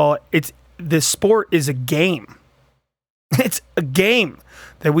college football, this sport is a game. It's a game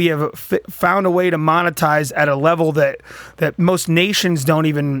that we have found a way to monetize at a level that most nations don't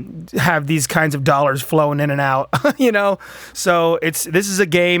even have these kinds of dollars flowing in and out, So this is a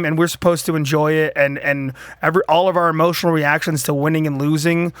game, and we're supposed to enjoy it, and all of our emotional reactions to winning and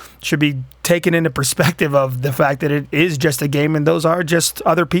losing should be taken into perspective of the fact that it is just a game, and those are just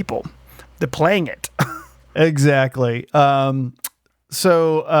other people that playing it. Exactly.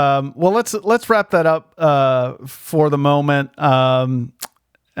 So, let's wrap that up for the moment.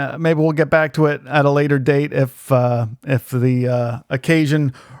 Maybe we'll get back to it at a later date if the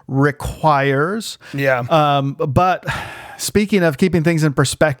occasion requires. Yeah. But speaking of keeping things in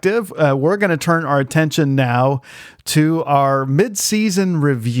perspective, we're going to turn our attention now to our mid-season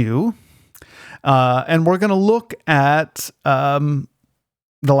review, and we're going to look at the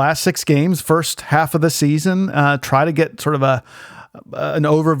last 6 games, first half of the season. Try to get sort of an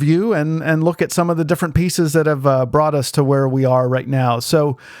overview and look at some of the different pieces that have brought us to where we are right now.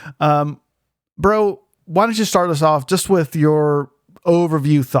 So, bro, why don't you start us off just with your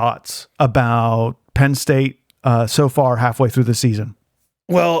overview thoughts about Penn State so far halfway through the season?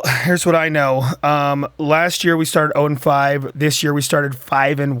 Well, here's what I know. Last year we started 0-5. This year we started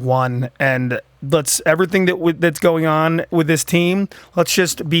 5-1, and everything that's going on with this team, let's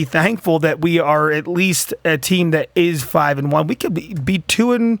just be thankful that we are at least a team that is 5-1. We could be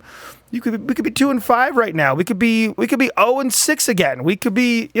 2-5 right now. We could be 0-6 again. We could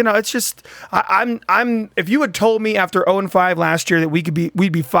be, it's just I'm if you had told me after 0-5 last year that we'd be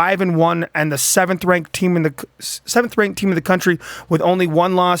 5-1 and the seventh ranked team in the country with only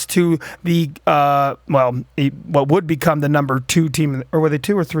one loss to the what would become the number 2 team, or were they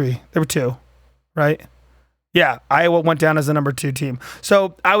 2 or 3? They were 2. Right? Yeah, Iowa went down as the number 2 team.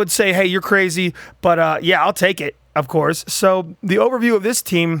 So I would say, hey, you're crazy, but I'll take it, of course. So the overview of this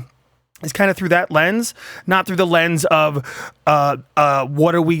team is kind of through that lens, not through the lens of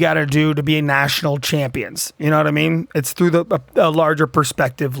what do we got to do to be national champions. You know what I mean? It's through a larger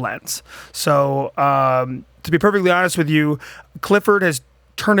perspective lens. So to be perfectly honest with you, Clifford has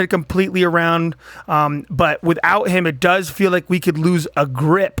turned it completely around, but without him, it does feel like we could lose a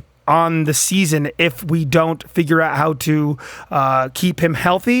grip on the season if we don't figure out how to keep him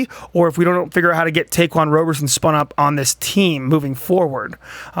healthy, or if we don't figure out how to get Taquan Roberson spun up on this team moving forward.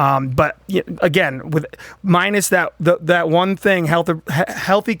 But again, with minus that one thing,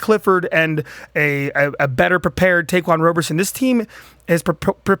 healthy Clifford and a better prepared Taquan Roberson, this team is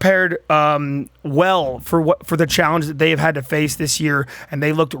prepared well for the challenge that they have had to face this year, and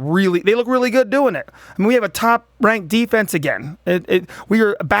they look really good doing it. I mean, we have a top ranked defense again. We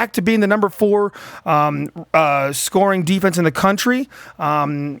are back to being the number 4 scoring defense in the country,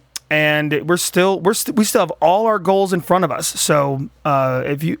 and we still have all our goals in front of us. So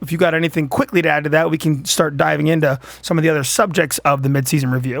if you got anything quickly to add to that, we can start diving into some of the other subjects of the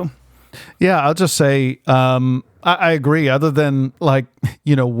midseason review. Yeah, I'll just say I agree. Other than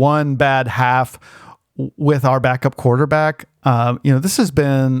one bad half with our backup quarterback, this has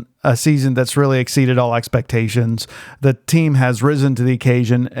been a season that's really exceeded all expectations. The team has risen to the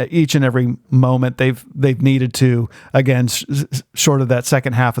occasion each and every moment they've needed to. Again, short of that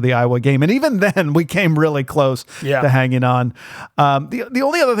second half of the Iowa game, and even then we came really close to hanging on. The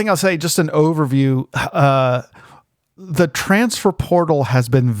only other thing I'll say, just an overview. The transfer portal has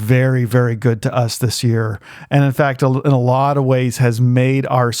been very, very good to us this year. And in fact, in a lot of ways has made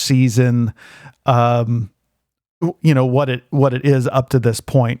our season what it is up to this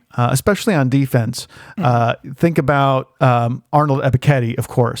point, especially on defense. Think about Arnold Ebiketie, of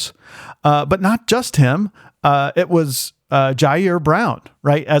course, but not just him. It was Jair Brown,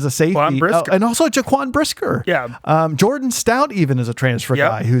 right, as a safety, and also Jaquan Brisker. Yeah, Jordan Stout even is a transfer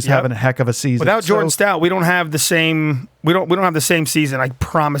guy who's having a heck of a season. Without Jordan Stout, we don't have the same. We don't have the same season. I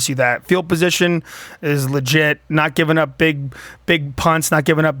promise you that. Field position is legit. Not giving up big punts. Not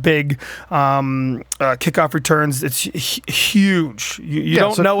giving up big kickoff returns. It's huge. You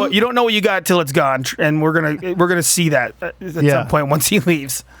don't know what you got till it's gone, and we're gonna see that at some point once he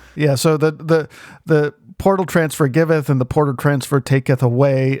leaves. Yeah. So the portal transfer giveth and the portal transfer taketh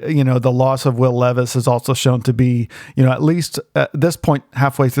away. The loss of Will Levis is also shown to be, at least at this point,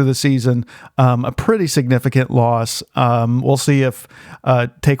 halfway through the season, a pretty significant loss. We'll see if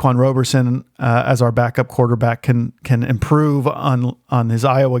Taquan Roberson, as our backup quarterback, can improve on his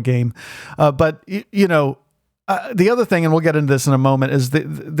Iowa game. But the other thing, and we'll get into this in a moment, is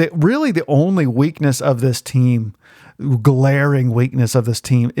really the only weakness of this team. Glaring weakness of this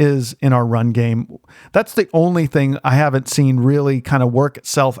team is in our run game. That's the only thing I haven't seen really kind of work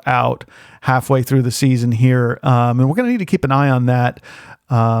itself out halfway through the season here. And we're going to need to keep an eye on that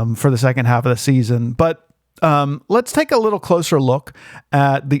for the second half of the season. But let's take a little closer look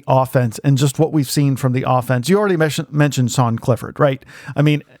at the offense and just what we've seen from the offense. You already mentioned Sean Clifford, right? I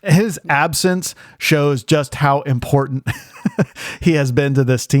mean, his absence shows just how important he has been to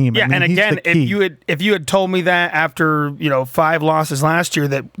this team. Yeah, and again, if you had told me that after 5 losses last year,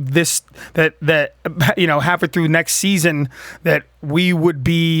 that halfway through next season that we would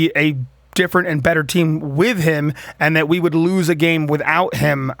be a different and better team with him, and that we would lose a game without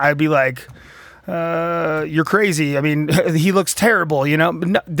him, I'd be like, you're crazy. I mean, he looks terrible. No,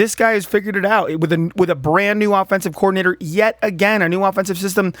 this guy has figured it out with a brand new offensive coordinator yet again, a new offensive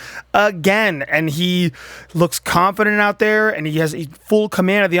system again, and he looks confident out there, and he has full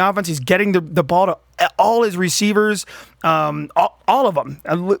command of the offense. He's getting the ball to all his receivers, all of them.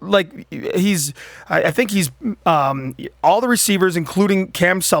 I think he's all the receivers, including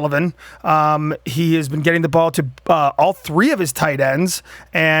Cam Sullivan. He has been getting the ball to all 3 of his tight ends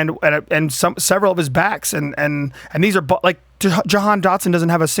and several of his backs, and these are like Jahan Dotson doesn't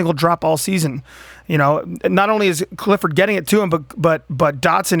have a single drop all season. Not only is Clifford getting it to him, but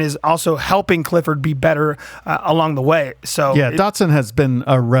Dotson is also helping Clifford be better along the way. So Dotson has been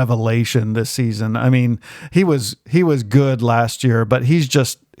a revelation this season. I mean, he was good last year, but he's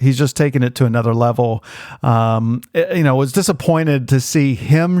just taken it to another level. Was disappointed to see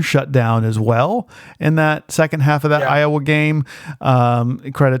him shut down as well in that second half of that Iowa game.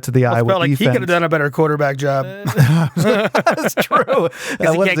 Credit to the Iowa felt like defense. he could have done a better quarterback job. That's true. He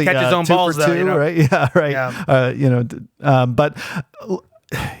can't catch his own balls, though. Right? Yeah, right. Yeah. But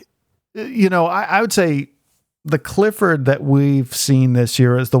I would say the Clifford that we've seen this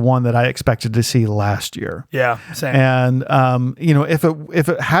year is the one that I expected to see last year. Yeah, same. And if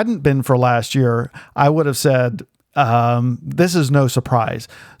it hadn't been for last year, I would have said this is no surprise.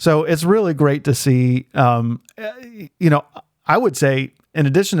 So it's really great to see. I would say, in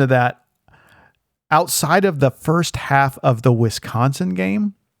addition to that, outside of the first half of the Wisconsin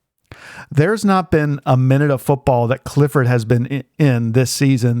game, there's not been a minute of football that Clifford has been in this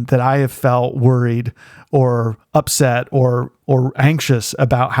season that I have felt worried or upset or anxious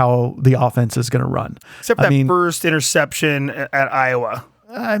about how the offense is going to run. Except for that first interception at Iowa.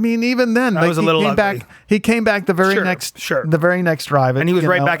 I mean, even then, that was a little ugly. He came back the very next drive, and he was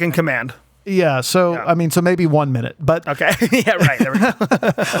right back in command. Yeah. So, I mean, so maybe 1 minute, but okay. Yeah, right. There we go.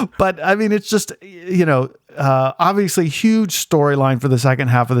 But I mean, it's just, obviously huge storyline for the second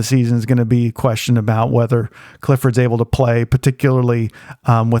half of the season is going to be a question about whether Clifford's able to play, particularly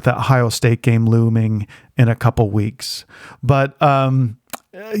with that Ohio State game looming in a couple weeks. But,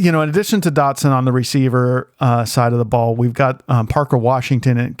 in addition to Dotson on the receiver side of the ball, we've got Parker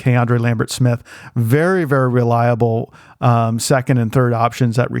Washington and Keandre Lambert-Smith, very, very reliable second and third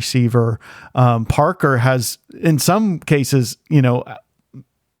options at receiver. Parker has, in some cases,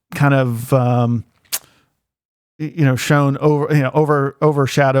 kind of shown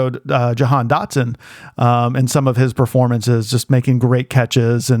overshadowed Jahan Dotson in some of his performances, just making great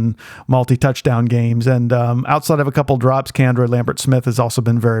catches and multi-touchdown games. And outside of a couple drops, Keandre Lambert-Smith has also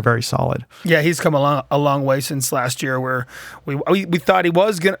been very, very solid. Yeah, he's come a long way since last year, where we thought he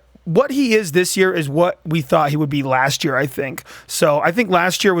was going to. What he is this year is what we thought he would be last year, I think. So I think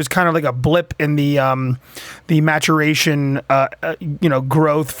last year was kind of like a blip in the maturation,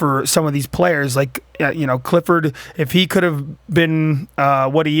 growth for some of these players. Like, Clifford, if he could have been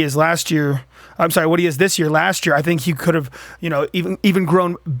what he is last year, what he is this year, last year, I think he could have, even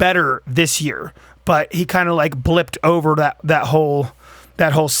grown better this year. but he kind of like blipped over that whole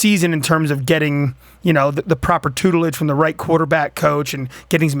season in terms of getting, the proper tutelage from the right quarterback coach and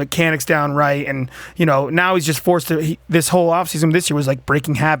getting his mechanics down right. And, now he's just forced to, this whole offseason this year was like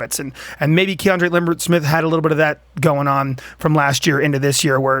breaking habits. And maybe Keandre Lambert-Smith had a little bit of that going on from last year into this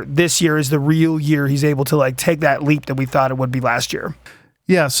year, where this year is the real year he's able to like take that leap that we thought it would be last year.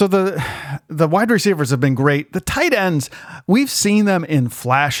 Yeah, so the wide receivers have been great. The tight ends, we've seen them in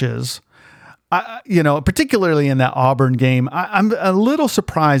flashes. Particularly in that Auburn game, I'm a little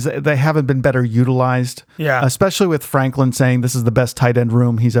surprised that they haven't been better utilized. Yeah, especially with Franklin saying this is the best tight end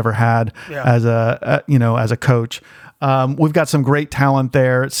room he's ever had as a coach. We've got some great talent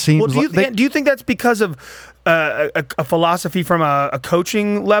there. It seems. Well, do you think that's because of a philosophy from a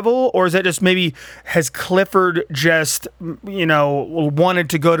coaching level, or is that just maybe has Clifford just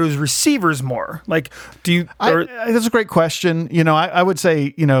wanted to go to his receivers more? Like, do you? That's a great question. I would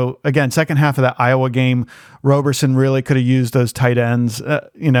say again, second half of that Iowa game, Roberson really could have used those tight ends.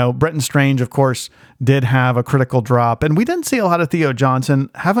 Brenton Strange, of course, did have a critical drop, and we didn't see a lot of Theo Johnson.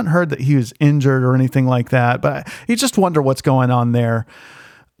 Haven't heard that he was injured or anything like that, but you just wonder what's going on there.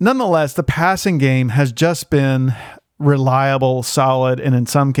 Nonetheless, the passing game has just been reliable, solid, and in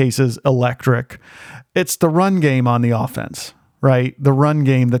some cases electric. It's the run game on the offense, right? The run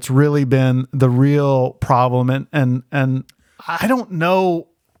game that's really been the real problem. And I don't know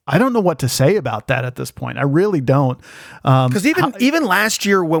what to say about that at this point. I really don't. Because even last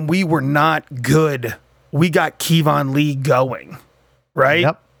year when we were not good, we got Kevon Lee going, right?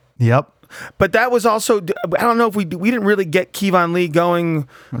 Yep. But that was also, I don't know if we didn't really get Kevon Lee going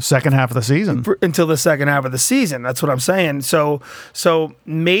second half of the season until the second half of the season. That's what I'm saying. So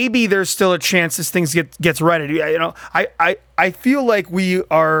maybe there's still a chance this thing gets righted. I feel like we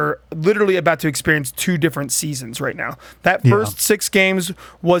are literally about to experience two different seasons right now. That first 6 games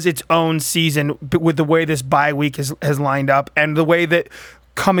was its own season with the way this bye week has lined up and the way that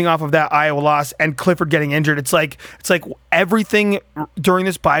coming off of that Iowa loss and Clifford getting injured, it's like everything during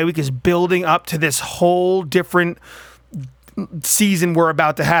this bye week is building up to this whole different season we're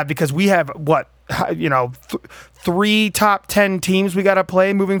about to have, because we have 3 top 10 teams we got to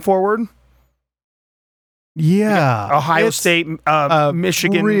play moving forward. Yeah, Ohio State,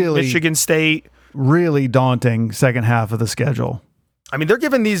 Michigan, Michigan State. Really daunting second half of the schedule. I mean, they're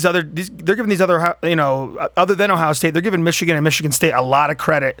giving these other, other than Ohio State, they're giving Michigan and Michigan State a lot of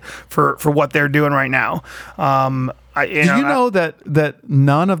credit for what they're doing right now. That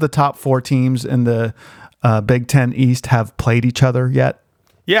none of the top 4 teams in the Big Ten East have played each other yet?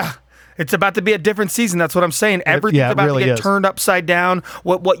 Yeah. It's about to be a different season. That's what I'm saying. Everything's about to get turned upside down.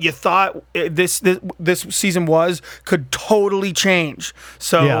 What you thought this season was could totally change.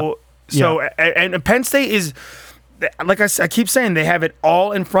 And Penn State is, like I keep saying, they have it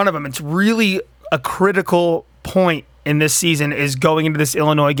all in front of them. It's really a critical point in this season is going into this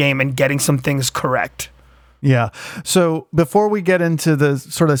Illinois game and getting some things correct. Yeah. So before we get into the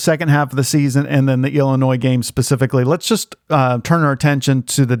sort of second half of the season and then the Illinois game specifically, let's just turn our attention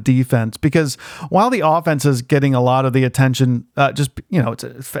to the defense, because while the offense is getting a lot of the attention,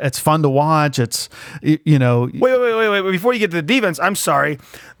 it's fun to watch. It's, Wait. Before you get to the defense, I'm sorry.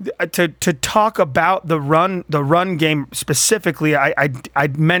 To talk about the run game specifically, I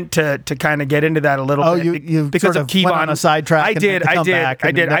meant to kind of get into that a little bit. You because sort of Kevon. Went on a sidetrack. I did.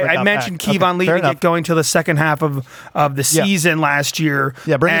 I mentioned Kevon Lee to get going to the second half of the season last year.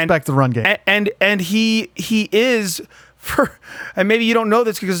 Yeah, bring us back to the run game. And he is, and maybe you don't know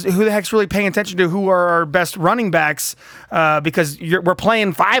this because who the heck's really paying attention to who are our best running backs, because we're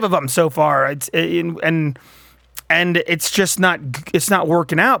playing 5 of them so far. And it's just not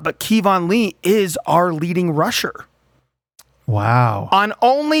working out. But Kevon Lee is our leading rusher. Wow. On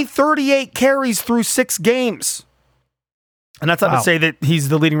only 38 carries through 6 games. And that's not to say that he's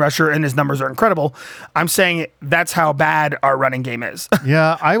the leading rusher and his numbers are incredible. I'm saying that's how bad our running game is.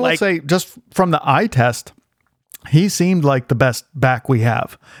 Yeah, I will say just from the eye test, he seemed like the best back we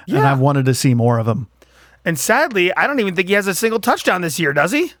have. Yeah. And I wanted to see more of him. And sadly, I don't even think he has a single touchdown this year,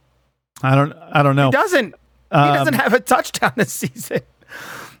 does he? I don't know. He doesn't. He doesn't have a touchdown this season.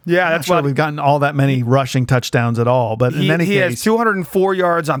 Yeah, that's why we've gotten all that many rushing touchdowns at all. But in any case, he has 204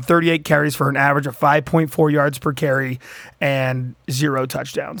 yards on 38 carries for an average of 5.4 yards per carry and 0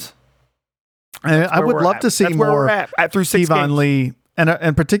 touchdowns. I would love to see more through 6 Kevon games. Lee,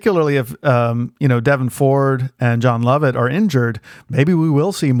 and particularly if Devin Ford and John Lovett are injured, maybe we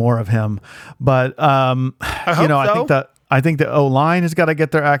will see more of him. But I think the O-line has got to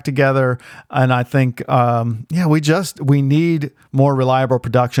get their act together, and I think we need more reliable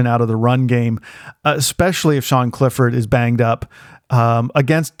production out of the run game, especially if Sean Clifford is banged up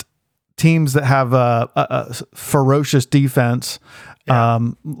against teams that have a ferocious defense,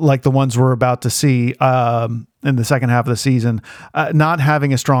 like the ones we're about to see in the second half of the season, not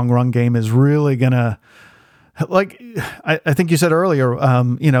having a strong run game is really going to, like I think you said earlier,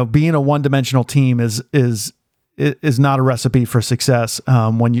 being a one-dimensional team is not a recipe for success.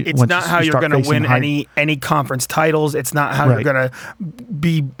 It's not how you're going to win any conference titles. It's not how you're going to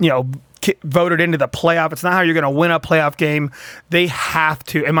be, voted into the playoff. It's not how you're going to win a playoff game. They have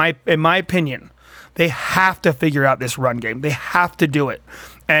to, in my opinion, they have to figure out this run game. They have to do it,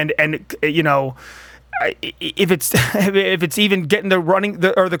 and if it's even getting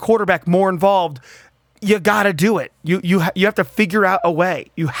the quarterback more involved, you got to do it. You have to figure out a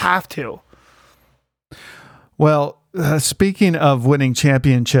way. You have to. Well, speaking of winning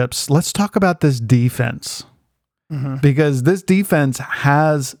championships, let's talk about this defense, because this defense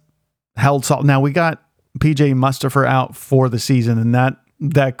has held solid. Now, we got PJ Mustipher out for the season, and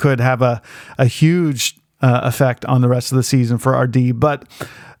that could have a huge effect on the rest of the season for our D. But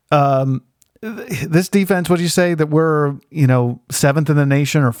this defense, what do you say that we're, seventh in the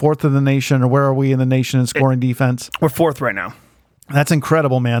nation or fourth in the nation, or where are we in the nation in scoring defense? We're fourth right now. That's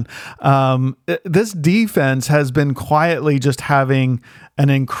incredible, man. This defense has been quietly just having an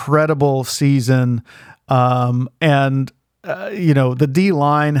incredible season. The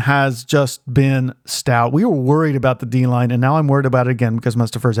D-line has just been stout. We were worried about the D-line, and now I'm worried about it again because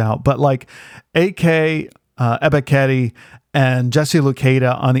Mustipher's out. But like AK, Ebiketie, and Jesse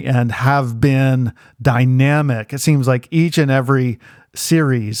Luketa on the end have been dynamic. It seems like each and every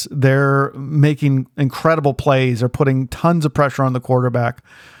series, they're making incredible plays. They're putting tons of pressure on the quarterback.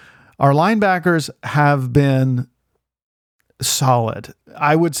 Our linebackers have been solid.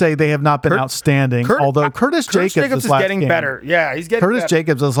 I would say they have not been outstanding, although Curtis Jacobs is getting better. Yeah, he's getting Curtis better.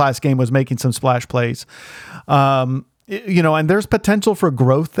 Jacobs this last game was making some splash plays. And there's potential for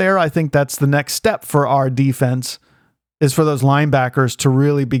growth there. I think that's the next step for our defense, is for those linebackers to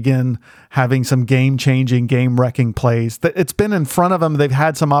really begin having some game-changing, game-wrecking plays. It's been in front of them. They've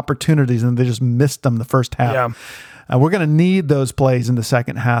had some opportunities, and they just missed them the first half. Yeah. We're going to need those plays in the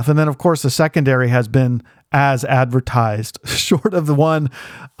second half. And then, of course, the secondary has been as advertised, short of the one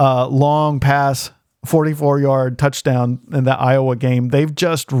long pass, 44-yard touchdown in the Iowa game. They've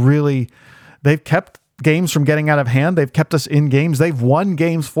kept games from getting out of hand. They've kept us in games. They've won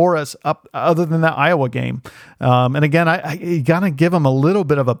games for us up other than that Iowa game. And again, you got to give them a little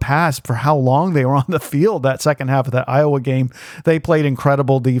bit of a pass for how long they were on the field that second half of that Iowa game. They played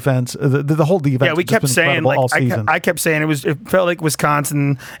incredible defense. The whole defense. Yeah, we kept saying, all season. I kept saying it felt like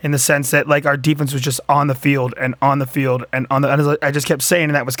Wisconsin in the sense that like our defense was just on the field and on the field and on the. I just kept saying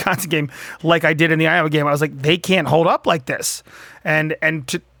in that Wisconsin game, like I did in the Iowa game, I was like, they can't hold up like this, and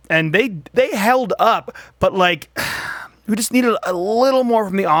they held up, but like we just needed a little more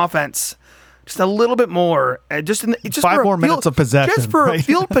from the offense, just a little bit more, just 5 more minutes of possession, just for a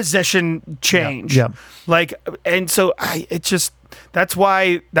field position change. Yeah. Like, and so that's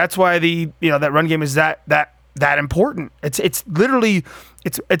why the that run game is that important. It's literally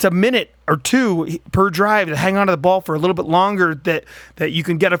it's a minute or two per drive to hang on to the ball for a little bit longer, that you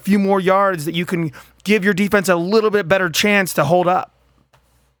can get a few more yards, that you can give your defense a little bit better chance to hold up.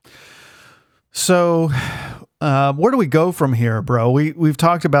 So, where do we go from here, bro? We've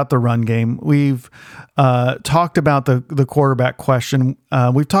talked about the run game. We've talked about the quarterback question.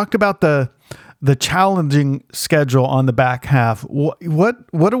 We've talked about the challenging schedule on the back half.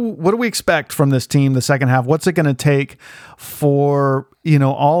 What do we expect from this team the second half? What's it going to take for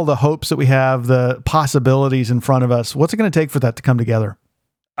all the hopes that we have, the possibilities in front of us? What's it going to take for that to come together?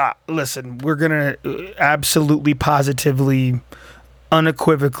 Listen, we're going to absolutely, positively,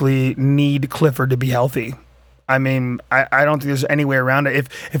 unequivocally need Clifford to be healthy. I mean, I don't think there's any way around it.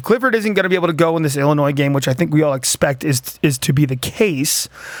 If Clifford isn't going to be able to go in this Illinois game, which I think we all expect is to be the case,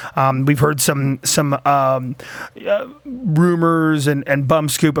 we've heard some rumors and bum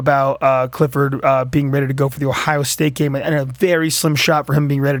scoop about Clifford being ready to go for the Ohio State game, and a very slim shot for him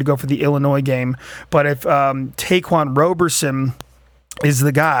being ready to go for the Illinois game. But if Taquan Roberson is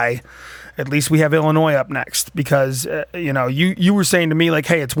the guy, at least we have Illinois up next, because you were saying to me, like,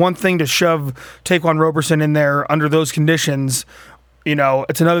 hey, it's one thing to shove Taquan Roberson in there under those conditions.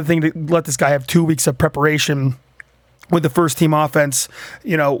 It's another thing to let this guy have 2 weeks of preparation with the first team offense,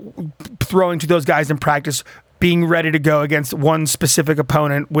 throwing to those guys in practice, being ready to go against one specific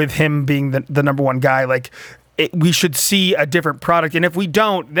opponent with him being the number one guy. Like, we should see a different product. And if we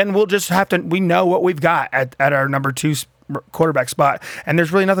don't, then we'll just have to, we know what we've got at our number 2 quarterback spot, and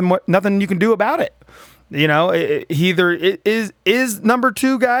there's really nothing you can do about it. He either is number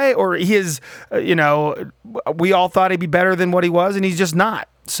 2 guy, or he is, we all thought he'd be better than what he was, and he's just not.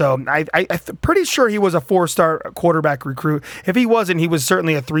 So I'm pretty sure he was a 4-star quarterback recruit. If he wasn't, he was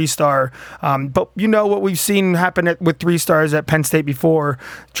certainly a 3-star. But you know what we've seen happen with 3 stars at Penn State before.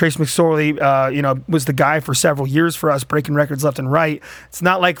 Trace McSorley, was the guy for several years for us, breaking records left and right. It's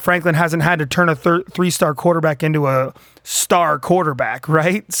not like Franklin hasn't had to turn a 3-star quarterback into a star quarterback,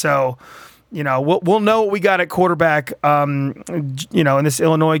 right? So, we'll know what we got at quarterback, in this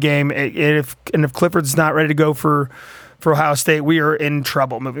Illinois game. If Clifford's not ready to go for Ohio State, we are in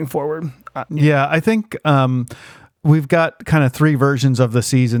trouble moving forward. Yeah, I think we've got kind of 3 versions of the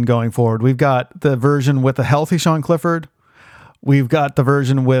season going forward. We've got the version with a healthy Sean Clifford. We've got the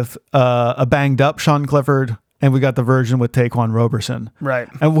version with a banged up Sean Clifford. And we got the version with Taquan Roberson. Right.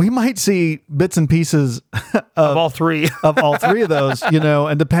 And we might see bits and pieces of all 3 of all 3 of those,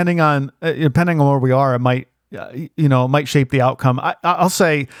 and depending on where we are, it might shape the outcome. I'll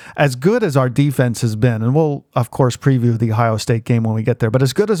say, as good as our defense has been, and we'll of course preview the Ohio State game when we get there, but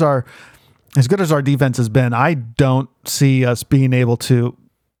as good as our defense has been, I don't see us being able to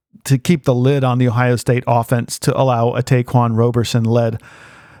keep the lid on the Ohio State offense to allow a Taquan Roberson led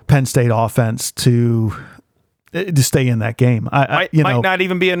Penn State offense to stay in that game. Might not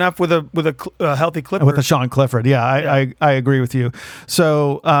even be enough with a healthy Clifford. With a Sean Clifford. Yeah, I agree with you.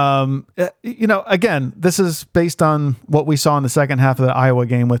 So, again, this is based on what we saw in the second half of the Iowa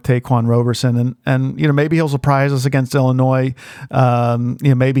game with Taquan Roberson. And maybe he'll surprise us against Illinois.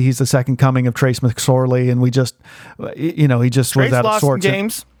 Maybe he's the second coming of Trace McSorley, and we just, he just Trace was out of sorts. Trace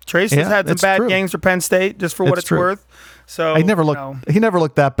Games. Trace has had some bad games for Penn State, just for what it's worth. So he never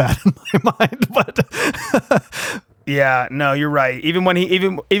looked that bad in my mind, but yeah, no, you're right. Even when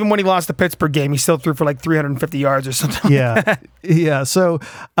he lost the Pittsburgh game, he still threw for like 350 yards or something. Yeah. So,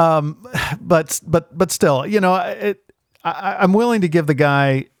 but still, I'm willing to give the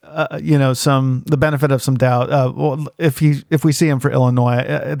guy, the benefit of some doubt. Well, if we see him for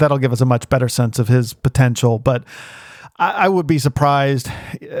Illinois, that'll give us a much better sense of his potential. But I would be surprised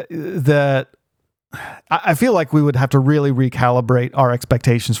that. I feel like we would have to really recalibrate our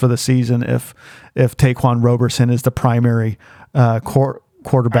expectations for the season if Taquan Roberson is the primary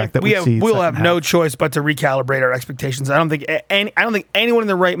quarterback that we see. We'll have no choice but to recalibrate our expectations. I don't think anyone in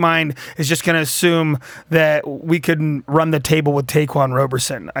their right mind is just going to assume that we could run the table with Taquan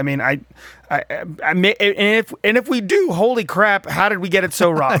Roberson. I mean, if we do, holy crap, how did we get it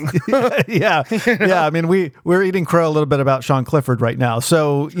so wrong? Yeah. I mean, we're eating crow a little bit about Sean Clifford right now.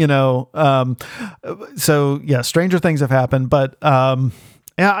 So, stranger things have happened, but,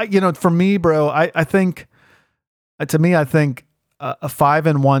 for me, bro, I think a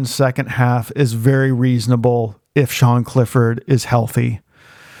 5-1 second half is very reasonable if Sean Clifford is healthy.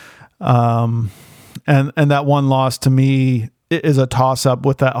 And that one loss to me is a toss-up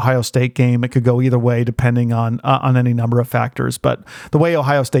with that Ohio State game. It could go either way depending on any number of factors. But the way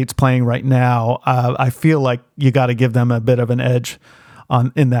Ohio State's playing right now, I feel like you got to give them a bit of an edge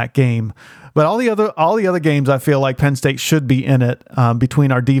in that game. But all the other games, I feel like Penn State should be in it.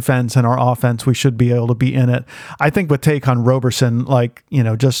 Between our defense and our offense, we should be able to be in it. I think with Taquan Roberson,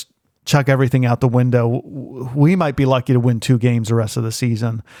 just chuck everything out the window, we might be lucky to win 2 games the rest of the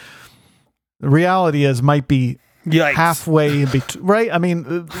season. The reality is, might be Yikes. Halfway in between, right? I mean,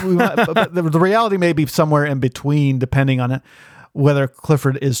 the reality may be somewhere in between, depending on whether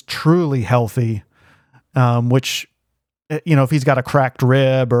Clifford is truly healthy, which, if he's got a cracked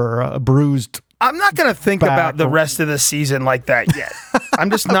rib or a bruised. I'm not going to think about the rest of the season like that yet.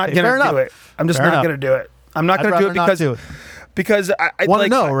 I'm just not going to do it. I'm just not going to do it. I'm not going to do it because I want to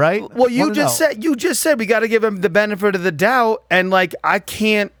know, right? Well, you just said we got to give him the benefit of the doubt, and I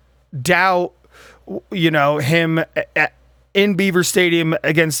can't doubt him in Beaver Stadium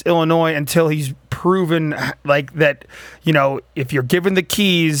against Illinois until he's proven that, if you're given the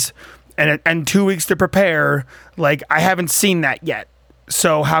keys and 2 weeks to prepare, I haven't seen that yet.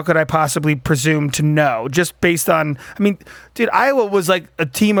 So how could I possibly presume to know? Just based on, dude, Iowa was like a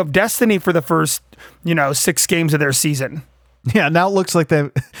team of destiny for the first, 6 games of their season. Yeah, now it looks like they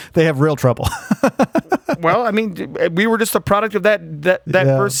have real trouble. Well, we were just a product of that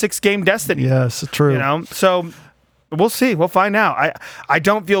first 6-game destiny. Yes, true. So we'll see. We'll find out. I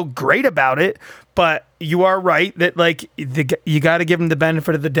don't feel great about it, but you are right that you got to give him the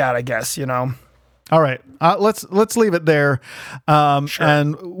benefit of the doubt, I guess. All right, let's leave it there, Sure.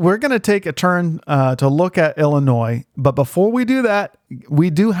 And we're going to take a turn to look at Illinois. But before we do that, we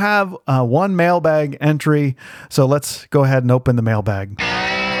do have one mailbag entry, so let's go ahead and open the mailbag.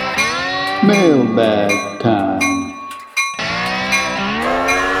 Mailbag time.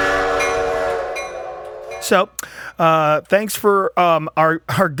 So, thanks for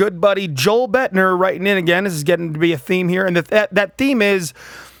our good buddy Joel Bettner writing in again. This is getting to be a theme here, and that theme is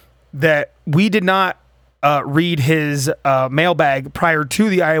that we did not read his mailbag prior to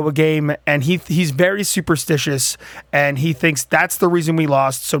the Iowa game, and he's very superstitious, and he thinks that's the reason we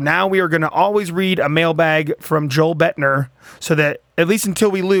lost. So now we are going to always read a mailbag from Joel Bettner, so that at least until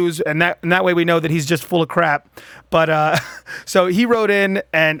we lose, and that way we know that he's just full of crap. But so he wrote in,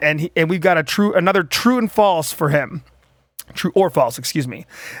 and we've got another true and false for him. True or false, excuse me.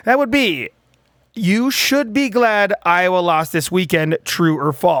 That would be, you should be glad Iowa lost this weekend. True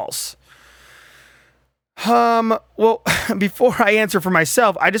or false? Well, before I answer for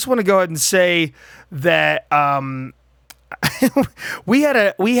myself, I just want to go ahead and say that we had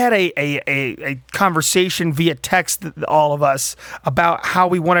a conversation via text, all of us, about how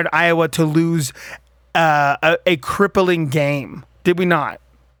we wanted Iowa to lose a crippling game. Did we not?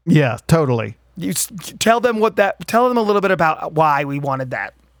 Yeah, totally. You tell them tell them a little bit about why we wanted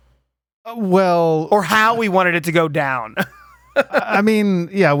that. Well, or how we wanted it to go down. I mean,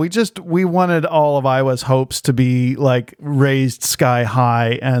 yeah, we wanted all of Iowa's hopes to be like raised sky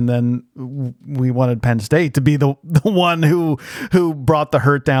high, and then we wanted Penn State to be the one who brought the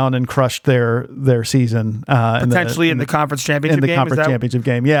hurt down and crushed their season potentially in the conference championship game. Championship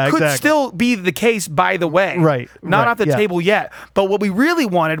game. Yeah, could exactly. still be the case, by the way. Right. Not off the table yet. But what we really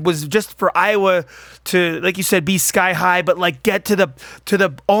wanted was just for Iowa to, like you said, be sky high, but like get to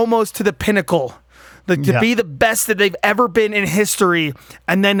the almost to the pinnacle. To be the best that they've ever been in history,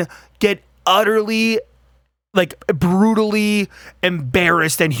 and then get utterly, like, brutally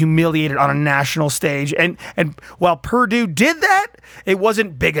embarrassed and humiliated on a national stage. And while Purdue did that, it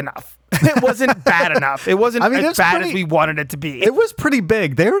wasn't big enough. It wasn't bad enough. It wasn't as bad as we wanted it to be. It was pretty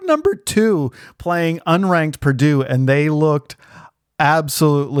big. They were number 2 playing unranked Purdue, and they looked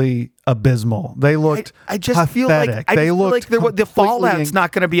absolutely abysmal. They looked I just pathetic. feel like the fallout's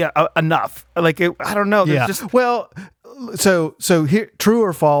not going to be enough. Like I don't know. Yeah. Well, so here, true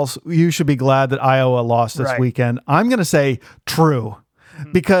or false? You should be glad that Iowa lost this weekend. I'm going to say true,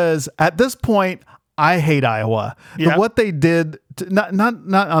 because at this point, I hate Iowa. Yeah. What they did, not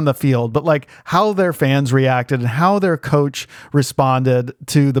on the field, but like how their fans reacted and how their coach responded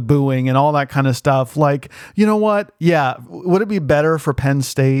to the booing and all that kind of stuff. Like, you know what? Yeah. Would it be better for Penn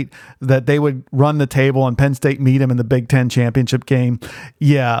State that they would run the table and Penn State meet them in the Big Ten championship game?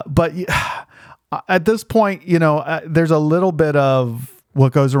 Yeah. But at this point, there's a little bit of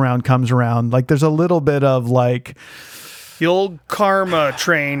what goes around comes around. Like there's a little bit of like, the old karma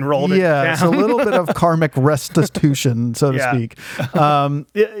train rolled it down. Yeah, it's a little bit of karmic restitution, so to speak. I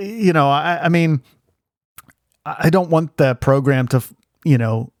mean, I don't want the program to,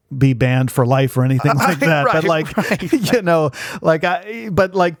 be banned for life or anything like that.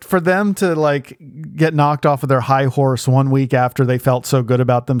 But for them to like get knocked off of their high horse 1 week after they felt so good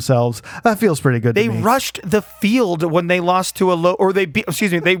about themselves, that feels pretty good to me. They rushed the field when they lost to they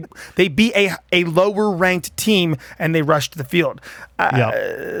beat a lower ranked team, and they rushed the field.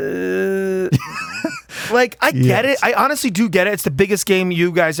 Like, I get it. I honestly do get it. It's the biggest game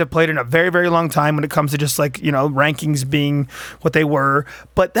you guys have played in a very, very long time when it comes to just like, rankings being what they were.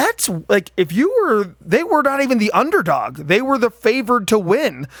 But that's like, they were not even the underdog. They were the favored to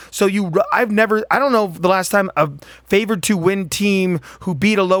win. So I don't know the last time a favored to win team who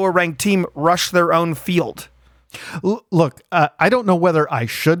beat a lower ranked team rushed their own field. Look, I don't know whether I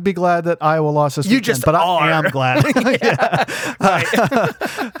should be glad that Iowa lost this weekend, but I am glad.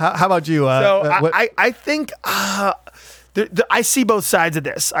 How about you? I think I see both sides of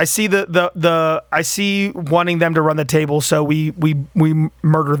this. I see I see wanting them to run the table, so we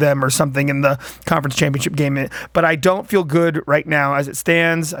murder them or something in the conference championship game. But I don't feel good right now as it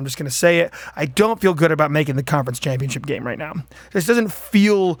stands. I'm just going to say it. I don't feel good about making the conference championship game right now. This doesn't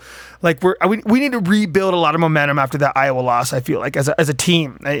feel like we need to rebuild a lot of momentum after that Iowa loss. I feel like as a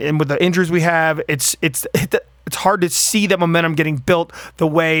team, and with the injuries we have, it's hard to see that momentum getting built the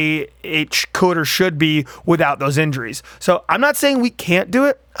way it could or should be without those injuries. So I'm not saying we can't do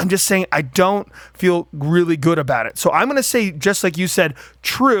it. I'm just saying I don't feel really good about it. So I'm going to say, just like you said,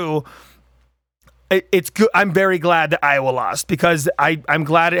 true. It's good. I'm very glad that Iowa lost, because I'm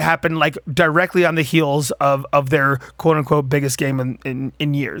glad it happened like directly on the heels of their quote unquote biggest game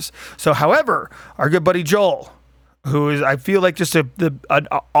in years. So, however, our good buddy Joel, who is, I feel like, just an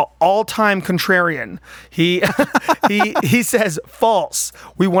all-time contrarian. He he says false.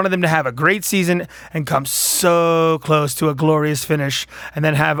 We wanted them to have a great season and come so close to a glorious finish, and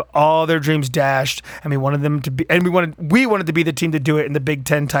then have all their dreams dashed. And we wanted them to be, and we wanted to be the team to do it in the Big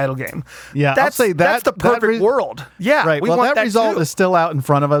Ten title game. Yeah, that's that's the perfect world. Yeah, right. We Well, want that result too. is still out in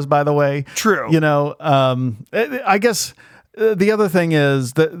front of us, by the way. True. I guess the other thing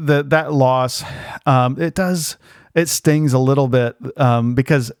is that loss, it stings a little bit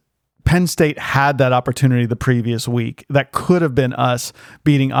because Penn State had that opportunity the previous week. That could have been us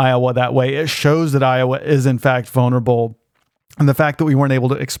beating Iowa that way. It shows that Iowa is in fact vulnerable, and the fact that we weren't able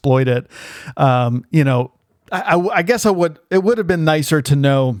to exploit it. I guess it would have been nicer to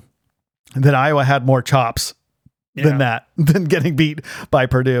know that Iowa had more chops than getting beat by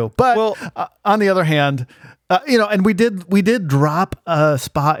Purdue. But on the other hand, and we did drop a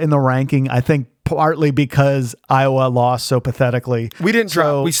spot in the ranking, I think partly because Iowa lost so pathetically. We didn't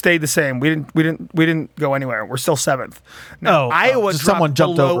drop. We stayed the same. We didn't go anywhere. We're still 7th. Now, Iowa dropped someone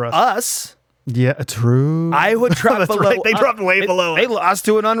jumped below over us. Yeah, true. Iowa dropped below. Right. They dropped way below. They lost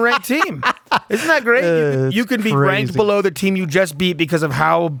to an unranked team. Isn't that great? You can be ranked below the team you just beat because of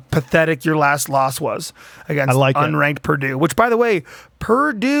how pathetic your last loss was against unranked Purdue. Which, by the way,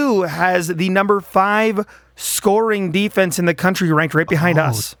 Purdue has the number 5 scoring defense in the country, ranked right behind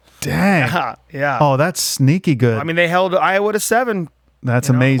us. Dang. Yeah. Oh, that's sneaky good. I mean, they held Iowa to 7. That's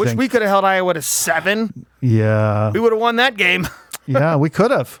amazing. Wish we could have held Iowa to 7. Yeah. We would have won that game. Yeah, we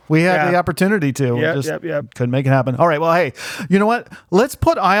could have. We had the opportunity to. Yep. Couldn't make it happen. All right. Well, hey, you know what? Let's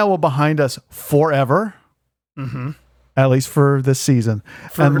put Iowa behind us forever. Mm-hmm. At least for this season.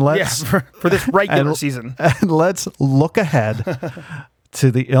 For this regular season. And let's look ahead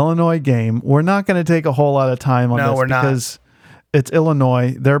to the Illinois game. We're not going to take a whole lot of time on this because it's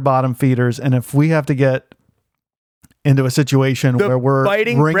Illinois. They're bottom feeders. And if we have to get into a situation where we're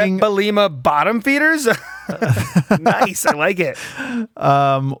fighting Brett Bielema bottom feeders. Nice. I like it.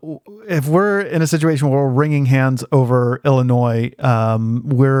 If we're in a situation where we're wringing hands over Illinois,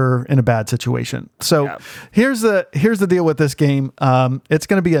 we're in a bad situation. So here's the deal with this game. It's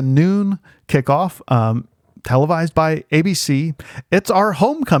going to be a noon kickoff. Televised by ABC. It's our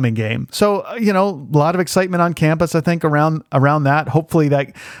homecoming game. So, a lot of excitement on campus, I think, around that. Hopefully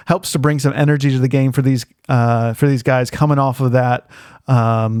that helps to bring some energy to the game for these guys coming off of that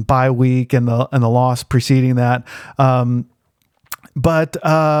bye week and the loss preceding that.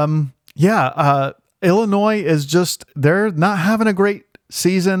 Illinois is just, they're not having a great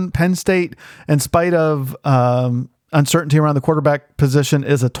season. Penn State, in spite of uncertainty around the quarterback position,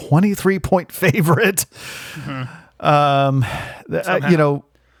 is a 23-point favorite. Mm-hmm.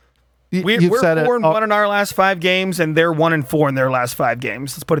 We're 4-1 in our last 5 games, and they're 1-4 in their last 5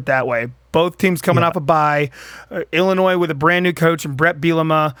 games. Let's put it that way. Both teams coming off a bye. Illinois with a brand new coach and Brett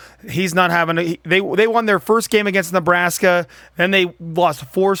Bielema. He's not having they won their first game against Nebraska. Then they lost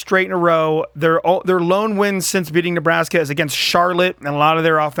 4 straight in a row. Their lone win since beating Nebraska is against Charlotte, and a lot of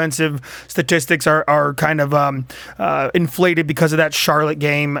their offensive statistics are kind of inflated because of that Charlotte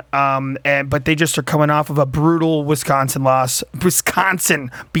game. But they just are coming off of a brutal Wisconsin loss.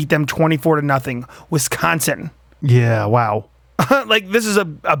 Wisconsin beat them 24-0. Wisconsin. Yeah. Wow. Like, this is a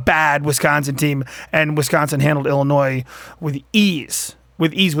bad Wisconsin team, and Wisconsin handled Illinois with ease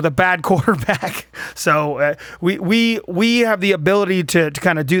with a bad quarterback. So we have the ability to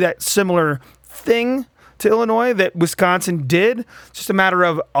kind of do that similar thing to Illinois that Wisconsin did. It's just a matter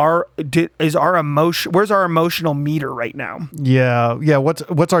of where's our emotional meter right now? Yeah.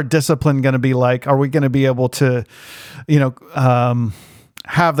 What's our discipline going to be like? Are we going to be able to,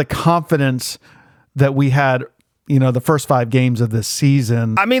 have the confidence that we had, the first 5 games of this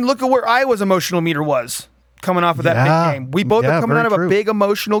season? I mean, look at where Iowa's emotional meter was coming off of that big game. We both are coming out of a big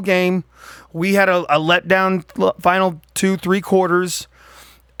emotional game. We had a letdown final 2-3 quarters.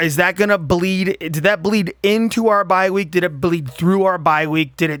 Is that going to bleed? Did that bleed into our bye week? Did it bleed through our bye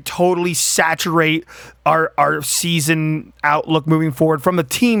week? Did it totally saturate our season outlook moving forward from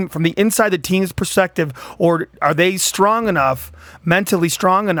the inside the team's perspective? Or are they mentally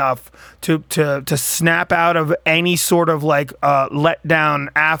strong enough to snap out of any sort of letdown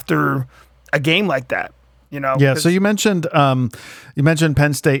after a game like that? Yeah. So you mentioned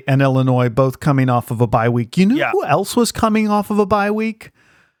Penn State and Illinois both coming off of a bye week. You knew who else was coming off of a bye week?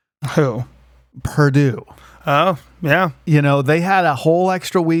 Who? Purdue. Oh, yeah. They had a whole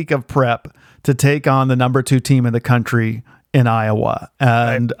extra week of prep to take on the number 2 team in the country in Iowa.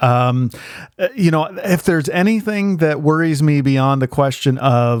 And, if there's anything that worries me beyond the question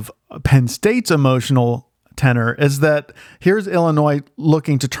of Penn State's emotional tenor is that here's Illinois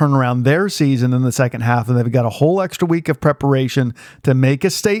looking to turn around their season in the second half, and they've got a whole extra week of preparation to make a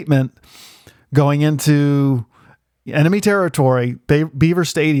statement going into enemy territory, Beaver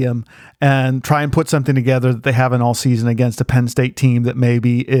Stadium, and try and put something together that they haven't all season against a Penn State team that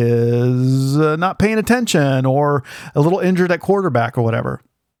maybe is not paying attention or a little injured at quarterback or whatever.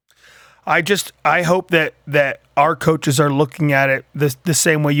 I hope that our coaches are looking at it the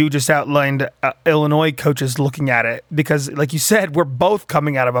same way you just outlined Illinois coaches looking at it, because like you said, we're both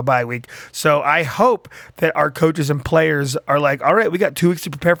coming out of a bye week. So I hope that our coaches and players are like, all right, we got 2 weeks to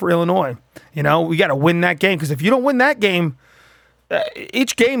prepare for Illinois. You know, we got to win that game, because if you don't win that game,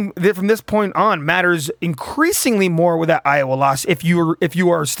 each game from this point on matters increasingly more with that Iowa loss if you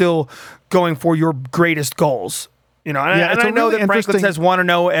are still going for your greatest goals. You know, and I know that Franklin says want to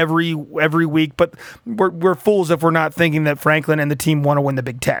know every week, but we're fools if we're not thinking that Franklin and the team want to win the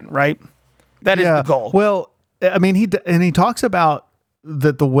Big Ten, right? That is the goal. Well, I mean, he talks about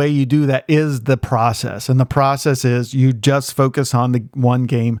that the way you do that is the process, and the process is you just focus on the one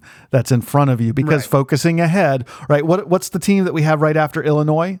game that's in front of you, because focusing ahead, right? What's the team that we have right after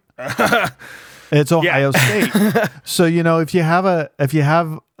Illinois? It's Ohio State. So, you know, if you have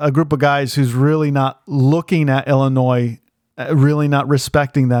a group of guys who's really not looking at Illinois, really not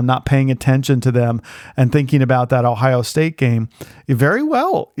respecting them, not paying attention to them, and thinking about that Ohio State game, very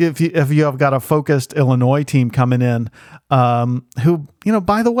well, if you have got a focused Illinois team coming in, who, you know,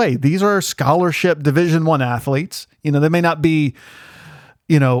 by the way, these are scholarship Division I athletes. You know, they may not be,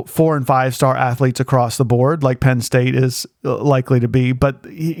 you know, 4 and 5 star athletes across the board like Penn State is likely to be, but,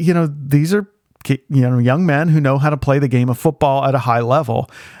 you know, these are, you know, young men who know how to play the game of football at a high level.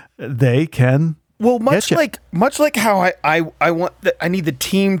 They can. Well, much like how I need the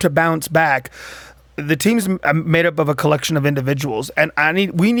team to bounce back. The team's made up of a collection of individuals, and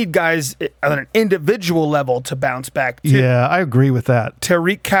we need guys on an individual level to bounce back too. Yeah, I agree with that.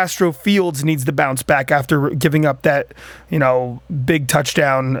 Tariq Castro Fields needs to bounce back after giving up that, you know, big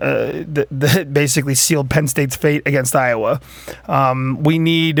touchdown that basically sealed Penn State's fate against Iowa. We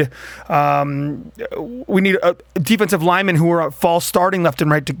need defensive linemen who are false starting left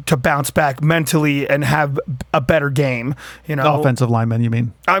and right to bounce back mentally and have a better game. You know, offensive linemen, you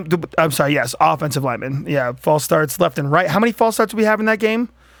mean? I'm sorry. Yes, offensive linemen. Yeah, false starts left and right. How many false starts do we have in that game?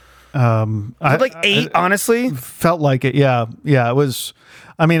 Like 8, honestly. Felt like it. Yeah. It was.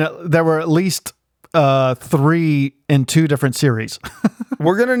 I mean, there were at least 3 in 2 different series.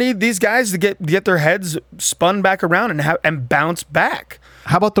 We're gonna need these guys to get their heads spun back around and bounce back.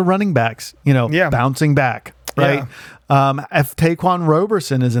 How about the running backs? You know, bouncing back. Right. Yeah. If Taquan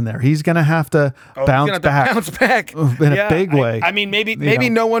Roberson is in there, he's going to have to bounce back in a big way. I mean, maybe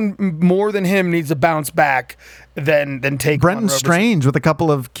no one more than him needs to bounce back than Taquan Brenton Roberson. Strange with a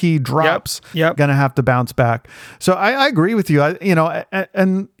couple of key drops. Going to have to bounce back. So I agree with you.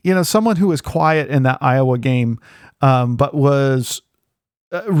 And someone who was quiet in that Iowa game, but was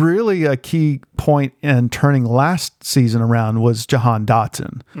really a key point in turning last season around was Jahan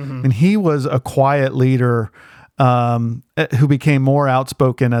Dotson. Mm-hmm. And he was a quiet leader who became more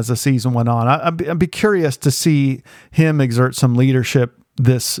outspoken as the season went on. I'd be curious to see him exert some leadership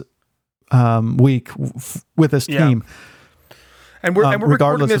this week with his team. And we're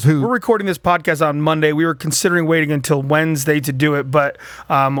recording this podcast on Monday. We were considering waiting until Wednesday to do it, but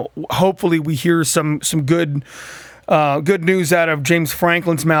hopefully we hear some good news out of James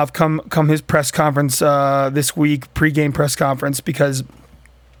Franklin's mouth come his press conference this week, pregame press conference, because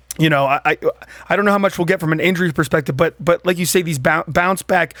you know, I don't know how much we'll get from an injury perspective, but like you say, these bounce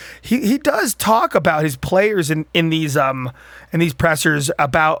back. He does talk about his players in these pressers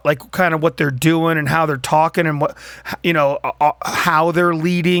about like kind of what they're doing and how they're talking and what, you know, how they're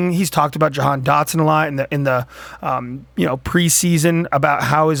leading. He's talked about Jahan Dotson a lot in the preseason about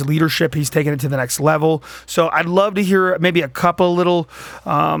how his leadership, he's taken it to the next level. So I'd love to hear maybe a couple little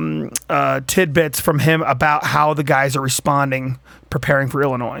tidbits from him about how the guys are responding, preparing for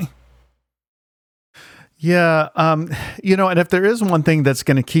Illinois. Yeah. And if there is one thing that's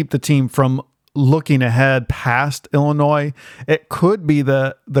going to keep the team from looking ahead past Illinois, it could be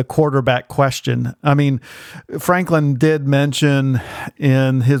the quarterback question. I mean, Franklin did mention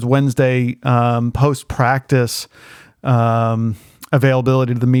in his Wednesday post-practice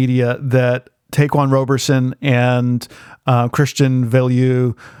availability to the media that Taquan Roberson and Christian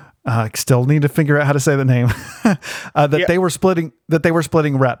Veilleux, still need to figure out how to say the name, they were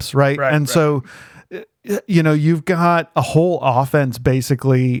splitting reps, right? So, you've got a whole offense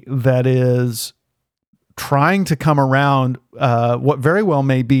basically that is trying to come around what very well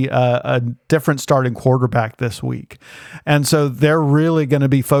may be a different starting quarterback this week. And so they're really going to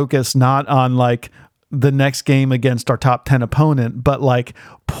be focused not on like the next game against our top 10 opponent, but like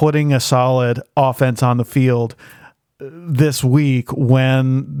putting a solid offense on the field this week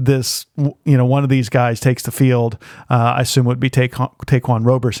when this, one of these guys takes the field. I assume it would be Taquan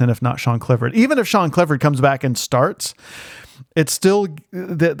Roberson, if not Sean Clifford. Even if Sean Clifford comes back and starts, it's still,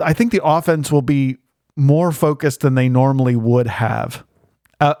 I think the offense will be more focused than they normally would have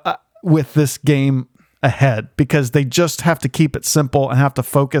with this game ahead, because they just have to keep it simple and have to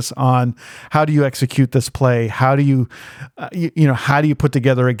focus on how do you execute this play? How do you, how do you put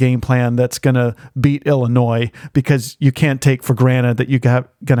together a game plan that's going to beat Illinois? Because you can't take for granted that you're going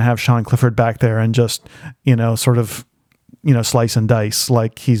to have Sean Clifford back there and just, sort of, slice and dice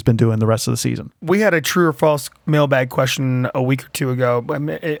like he's been doing the rest of the season. We had a true or false mailbag question a week or two ago, and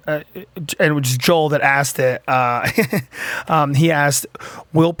it was Joel that asked it. He asked,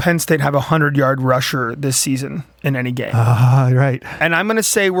 will Penn State have a 100-yard rusher this season in any game? Right. And I'm going to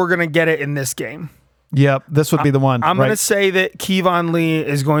say we're going to get it in this game. Yep, this would be the one. I'm going to say that Kevon Lee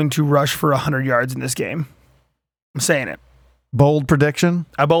is going to rush for 100 yards in this game. I'm saying it. Bold prediction?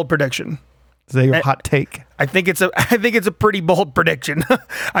 A bold prediction. Is that your hot take? I think it's a pretty bold prediction.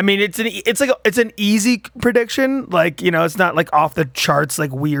 I mean, it's an easy prediction. Like, it's not like off the charts,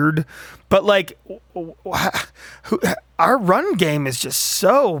 like weird, but like our run game is just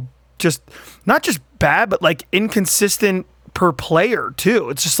not just bad, but like inconsistent per player too.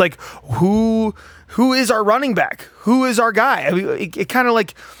 It's just like who is our running back? Who is our guy? I mean, it kind of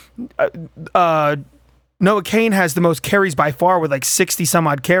like Noah Cain has the most carries by far with like 60 some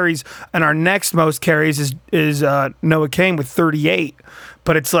odd carries, and our next most carries is Noah Cain with 38.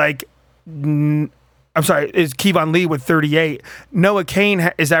 But it's like, is Kevon Lee with 38. Noah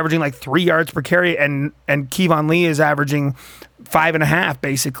Cain is averaging like 3 yards per carry, and Kevon Lee is averaging 5.5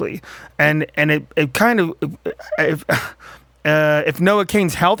 basically. And it kind of if Noah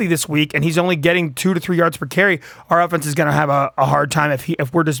Cain's healthy this week and he's only getting 2 to 3 yards per carry, our offense is going to have a hard time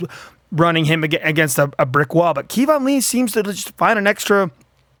if we're just running him against a brick wall. But Kevon Lee seems to just find an extra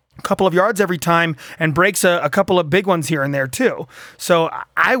couple of yards every time and breaks a couple of big ones here and there too. So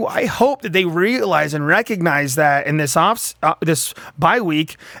I hope that they realize and recognize that in this this bye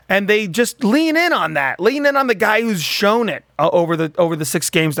week, and they just lean in on the guy who's shown it over the 6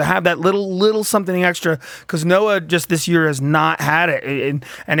 games, to have that little something extra, because Noah just this year has not had it,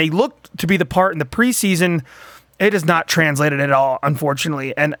 and he looked to be the part in the preseason. It is not translated at all,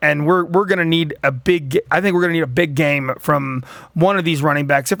 unfortunately, and we're going to need a big. I think we're going to need a big game from one of these running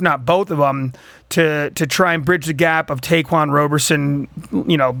backs, if not both of them, to try and bridge the gap of Taquan Roberson,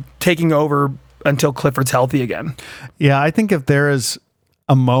 taking over until Clifford's healthy again. Yeah, I think if there is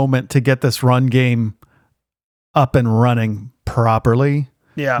a moment to get this run game up and running properly,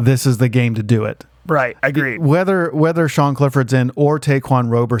 this is the game to do it. Right, I agree. Whether Sean Clifford's in or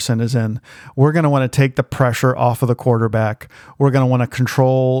Taquan Roberson is in, we're going to want to take the pressure off of the quarterback. We're going to want to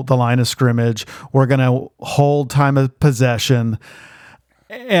control the line of scrimmage. We're going to hold time of possession.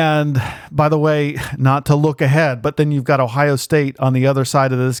 And by the way, not to look ahead, but then you've got Ohio State on the other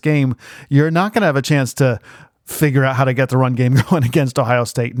side of this game. You're not going to have a chance to figure out how to get the run game going against Ohio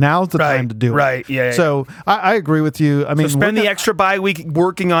State. Now's the time to do it. Right, yeah. So I agree with you. I mean, spend the extra bye week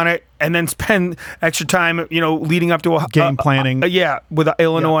working on it, and then spend extra time, leading up to a game planning. With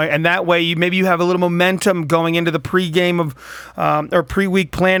Illinois, and that way maybe you have a little momentum going into the pregame of or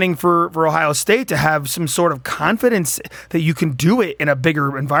pre-week planning for Ohio State, to have some sort of confidence that you can do it in a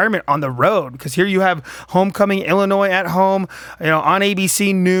bigger environment on the road. Because here you have homecoming Illinois at home, on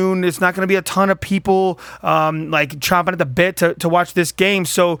ABC noon. It's not going to be a ton of people like chomping at the bit to watch this game.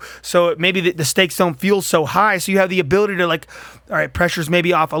 So maybe the stakes don't feel so high. So you have the ability to, like, all right, pressure's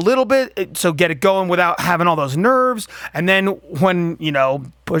maybe off a little bit, so get it going without having all those nerves. And then when,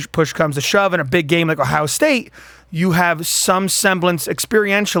 push comes to shove in a big game like Ohio State, you have some semblance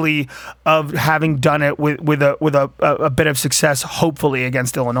experientially of having done it with a bit of success, hopefully,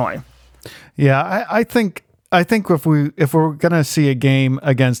 against Illinois. Yeah, I think if we're going to see a game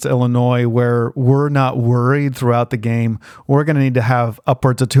against Illinois where we're not worried throughout the game, we're going to need to have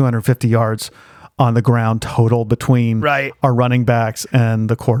upwards of 250 yards on the ground total between our running backs and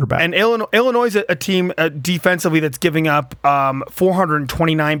the quarterback. And Illinois is a team defensively that's giving up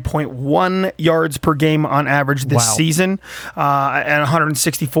 429.1 yards per game on average this season, and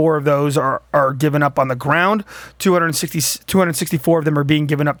 164 of those are given up on the ground. 264 of them are being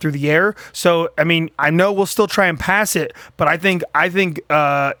given up through the air. So, I mean, I know we'll still try and pass it, but I think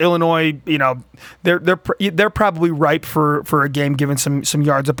Illinois, they're probably ripe for a game given some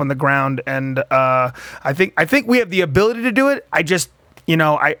yards up on the ground, and I think we have the ability to do it. I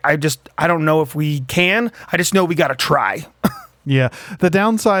don't know if we can. I just know we got to try. Yeah. The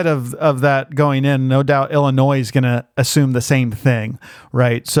downside of that going in, no doubt Illinois is going to assume the same thing,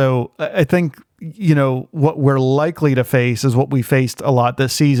 right? So I think, what we're likely to face is what we faced a lot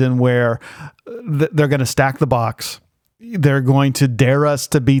this season, where they're going to stack the box. They're going to dare us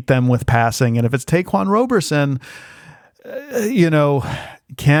to beat them with passing. And if it's Taquan Roberson,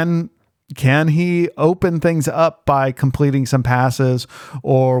 can he open things up by completing some passes,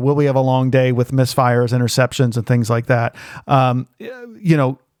 or will we have a long day with misfires, interceptions, and things like that?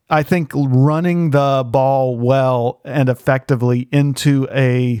 I think running the ball well and effectively into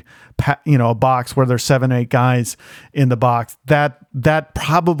a box where there's 7-8 guys in the box, that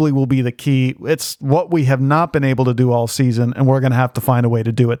probably will be the key. It's what we have not been able to do all season, and we're going to have to find a way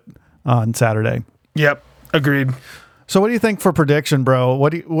to do it on Saturday. Yep, agreed. So what do you think for prediction, bro?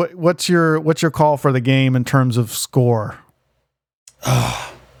 What's your call for the game in terms of score?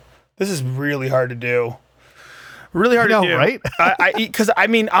 This is really hard to do. Really hard to do, right? Because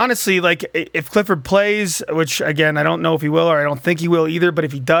honestly, like if Clifford plays, which again I don't know if he will, or I don't think he will either, but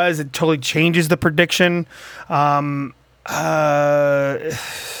if he does, it totally changes the prediction. I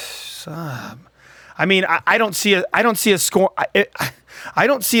don't see a score. I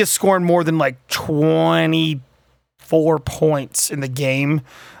don't see a score more than like 24 points in the game.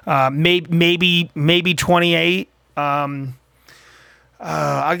 Maybe 28. I'm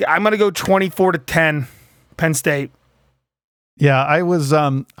gonna go 24-10. Penn State. Yeah, I was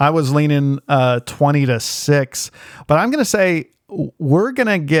leaning 20-6, but I'm going to say we're going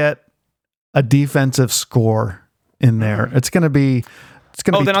to get a defensive score in there. It's going to be.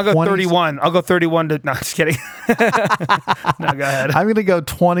 Then I'll go 31. I'll go 31 to. No, just kidding. No, go ahead. I'm going to go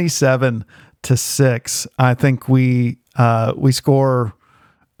 27-6. I think we score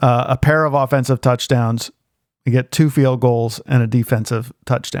a pair of offensive touchdowns. We get 2 field goals and a defensive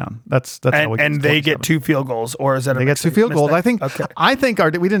touchdown. That's how we get. And they get 2 field goals, or is that they get 2 field goals? I think. Okay. I think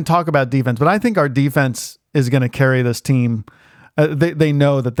we didn't talk about defense, but I think our defense is going to carry this team. They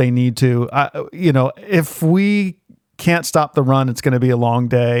know that they need to. If we can't stop the run, it's going to be a long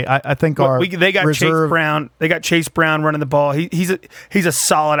day. I think they got Chase Brown. They got Chase Brown running the ball. He's a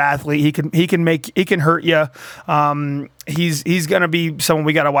solid athlete. He can hurt you. He's going to be someone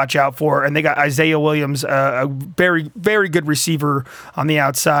we got to watch out for. And they got Isaiah Williams, a very, very good receiver on the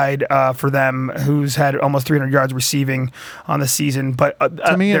outside for them, who's had almost 300 yards receiving on the season. But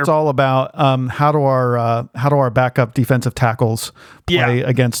to me, it's all about how do our backup defensive tackles play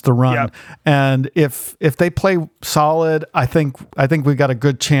against the run. Yep. And if they play solid, I think we've got a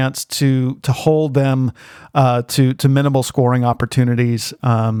good chance to hold them to minimal scoring opportunities.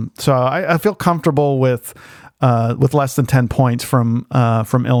 So I feel comfortable with less than 10 points from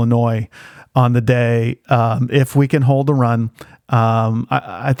Illinois on the day. If we can hold the run,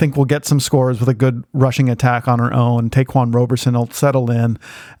 I think we'll get some scores with a good rushing attack on our own. Taquan Roberson will settle in,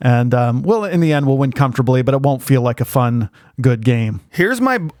 and in the end, we'll win comfortably, but it won't feel like a fun, good game. Here's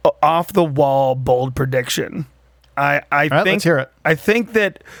my off-the-wall bold prediction. I think, let's hear it. I think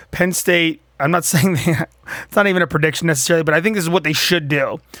that Penn State, I'm not saying it's not even a prediction necessarily, but I think this is what they should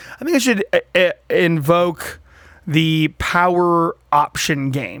do. I think they should invoke the power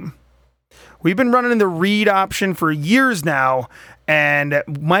option game. We've been running the read option for years now, and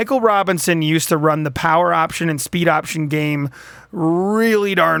Michael Robinson used to run the power option and speed option game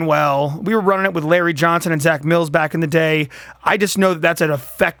really darn well. We were running it with Larry Johnson and Zach Mills back in the day. I just know that that's an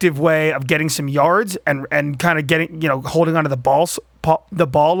effective way of getting some yards and kind of getting, holding onto the ball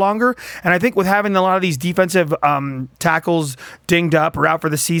longer. And I think with having a lot of these defensive tackles dinged up or out for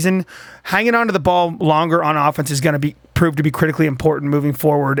the season, hanging onto the ball longer on offense is going to prove to be critically important moving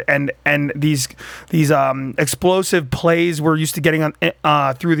forward. And these explosive plays we're used to getting on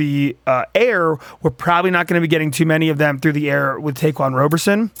through the air, we're probably not going to be getting too many of them through the air with Taquan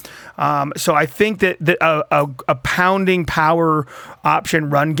Roberson. So I think that a pounding power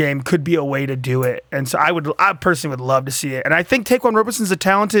option run game could be a way to do it. And so I personally would love to see it. And I think Taquan Roberson's a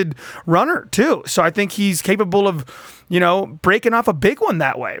talented runner too. So I think he's capable of, breaking off a big one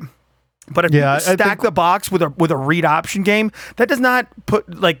that way. But if you stack the box with a read option game, that does not put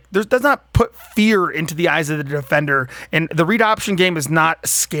fear into the eyes of the defender. And the read option game is not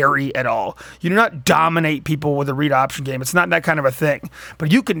scary at all. You do not dominate people with a read option game. It's not that kind of a thing.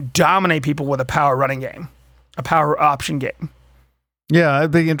 But you can dominate people with a power running game, a power option game. Yeah,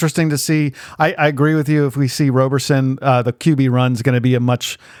 it'd be interesting to see. I agree with you. If we see Roberson, the QB run's going to be a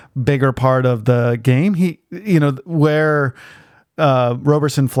much bigger part of the game. Where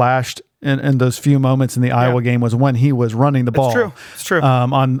Roberson flashed in those few moments in the Iowa game was when he was running the ball. It's true.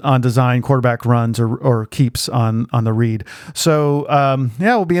 On design quarterback runs or keeps on the read. So,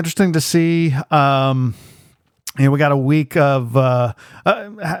 it'll be interesting to see. we got a week of, a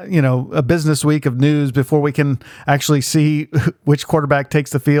business week of news before we can actually see which quarterback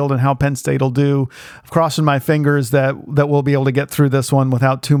takes the field and how Penn State will do. I'm crossing my fingers that we'll be able to get through this one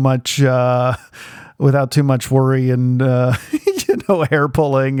without too much worry and hair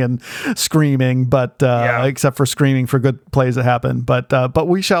pulling and screaming, but except for screaming for good plays that happen. But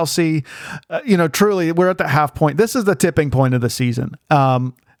we shall see. Truly, we're at the half point. This is the tipping point of the season.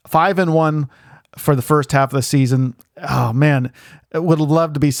 5-1 for the first half of the season. Oh man, I would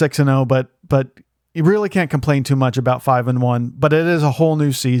love to be 6-0, but you really can't complain too much about 5-1. But it is a whole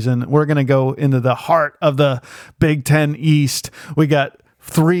new season. We're going to go into the heart of the Big Ten East. We got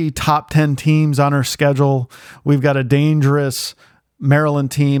 3 top 10 teams on our schedule. We've got a dangerous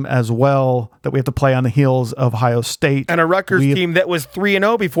Maryland team as well that we have to play on the heels of Ohio State. And a Rutgers team that was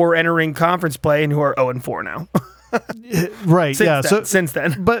 3-0 before entering conference play and who are 0-4 now. Right. Since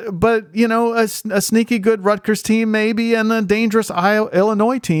then. But a sneaky good Rutgers team maybe, and a dangerous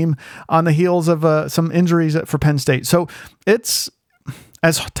Illinois team on the heels of some injuries for Penn State. So it's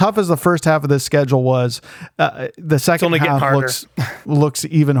as tough as the first half of this schedule was. The second half looks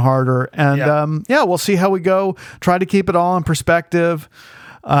even harder. And we'll see how we go. Try to keep it all in perspective.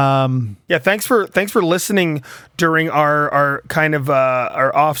 Thanks for listening during our kind of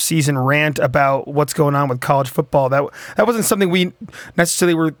our off-season rant about what's going on with college football. That wasn't something we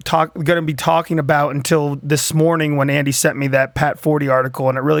necessarily were going to be talking about until this morning when Andy sent me that Pat Forty article,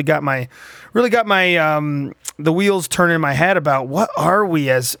 and it really got my the wheels turning in my head about what are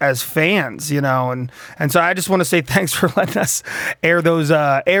we as fans, and so I just want to say thanks for letting us air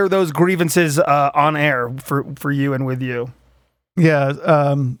those grievances on air for you and with you.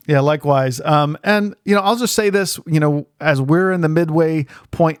 Likewise. And I'll just say this, as we're in the midway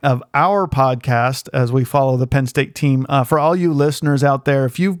point of our podcast, as we follow the Penn State team, for all you listeners out there,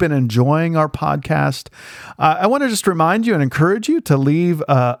 if you've been enjoying our podcast, I want to just remind you and encourage you to leave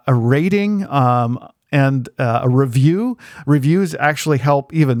a rating, and a review. Reviews actually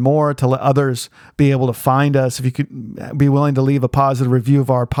help even more to let others be able to find us. If you could be willing to leave a positive review of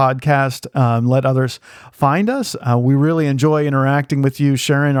our podcast, let others find us. We really enjoy interacting with you,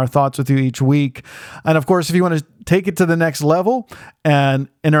 sharing our thoughts with you each week. And of course, if you want to take it to the next level and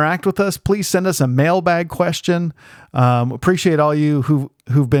interact with us, please send us a mailbag question. Appreciate all you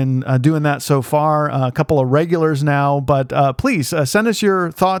who've been doing that so far. A couple of regulars now, but please send us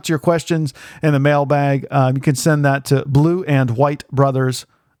your thoughts, your questions in the mailbag. You can send that to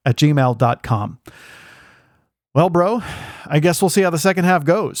blueandwhitebrothers@gmail.com. Well, bro, I guess we'll see how the second half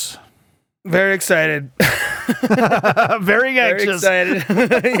goes. Very excited. Very anxious. Very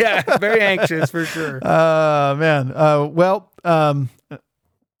excited. Yeah, very anxious for sure. Man.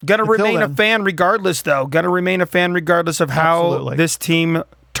 Gonna remain a fan regardless, though. Gonna remain a fan regardless of how this team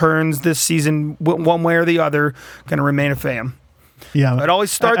turns this season, one way or the other. Gonna remain a fan. Yeah. It always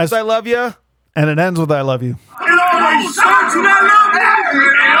starts with I love you. And it ends with I love you. It always starts with I love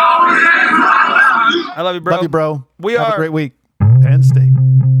you. It always ends with I love you. I love you, bro. Love you, bro. We Have are. a great week. Penn State.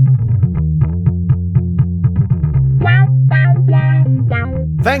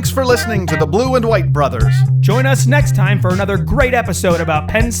 Thanks for listening to the Blue and White Brothers. Join us next time for another great episode about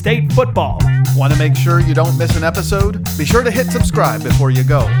Penn State football. Want to make sure you don't miss an episode? Be sure to hit subscribe before you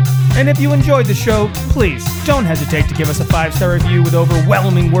go. And if you enjoyed the show, please don't hesitate to give us a 5-star review with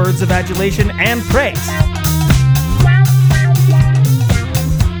overwhelming words of adulation and praise.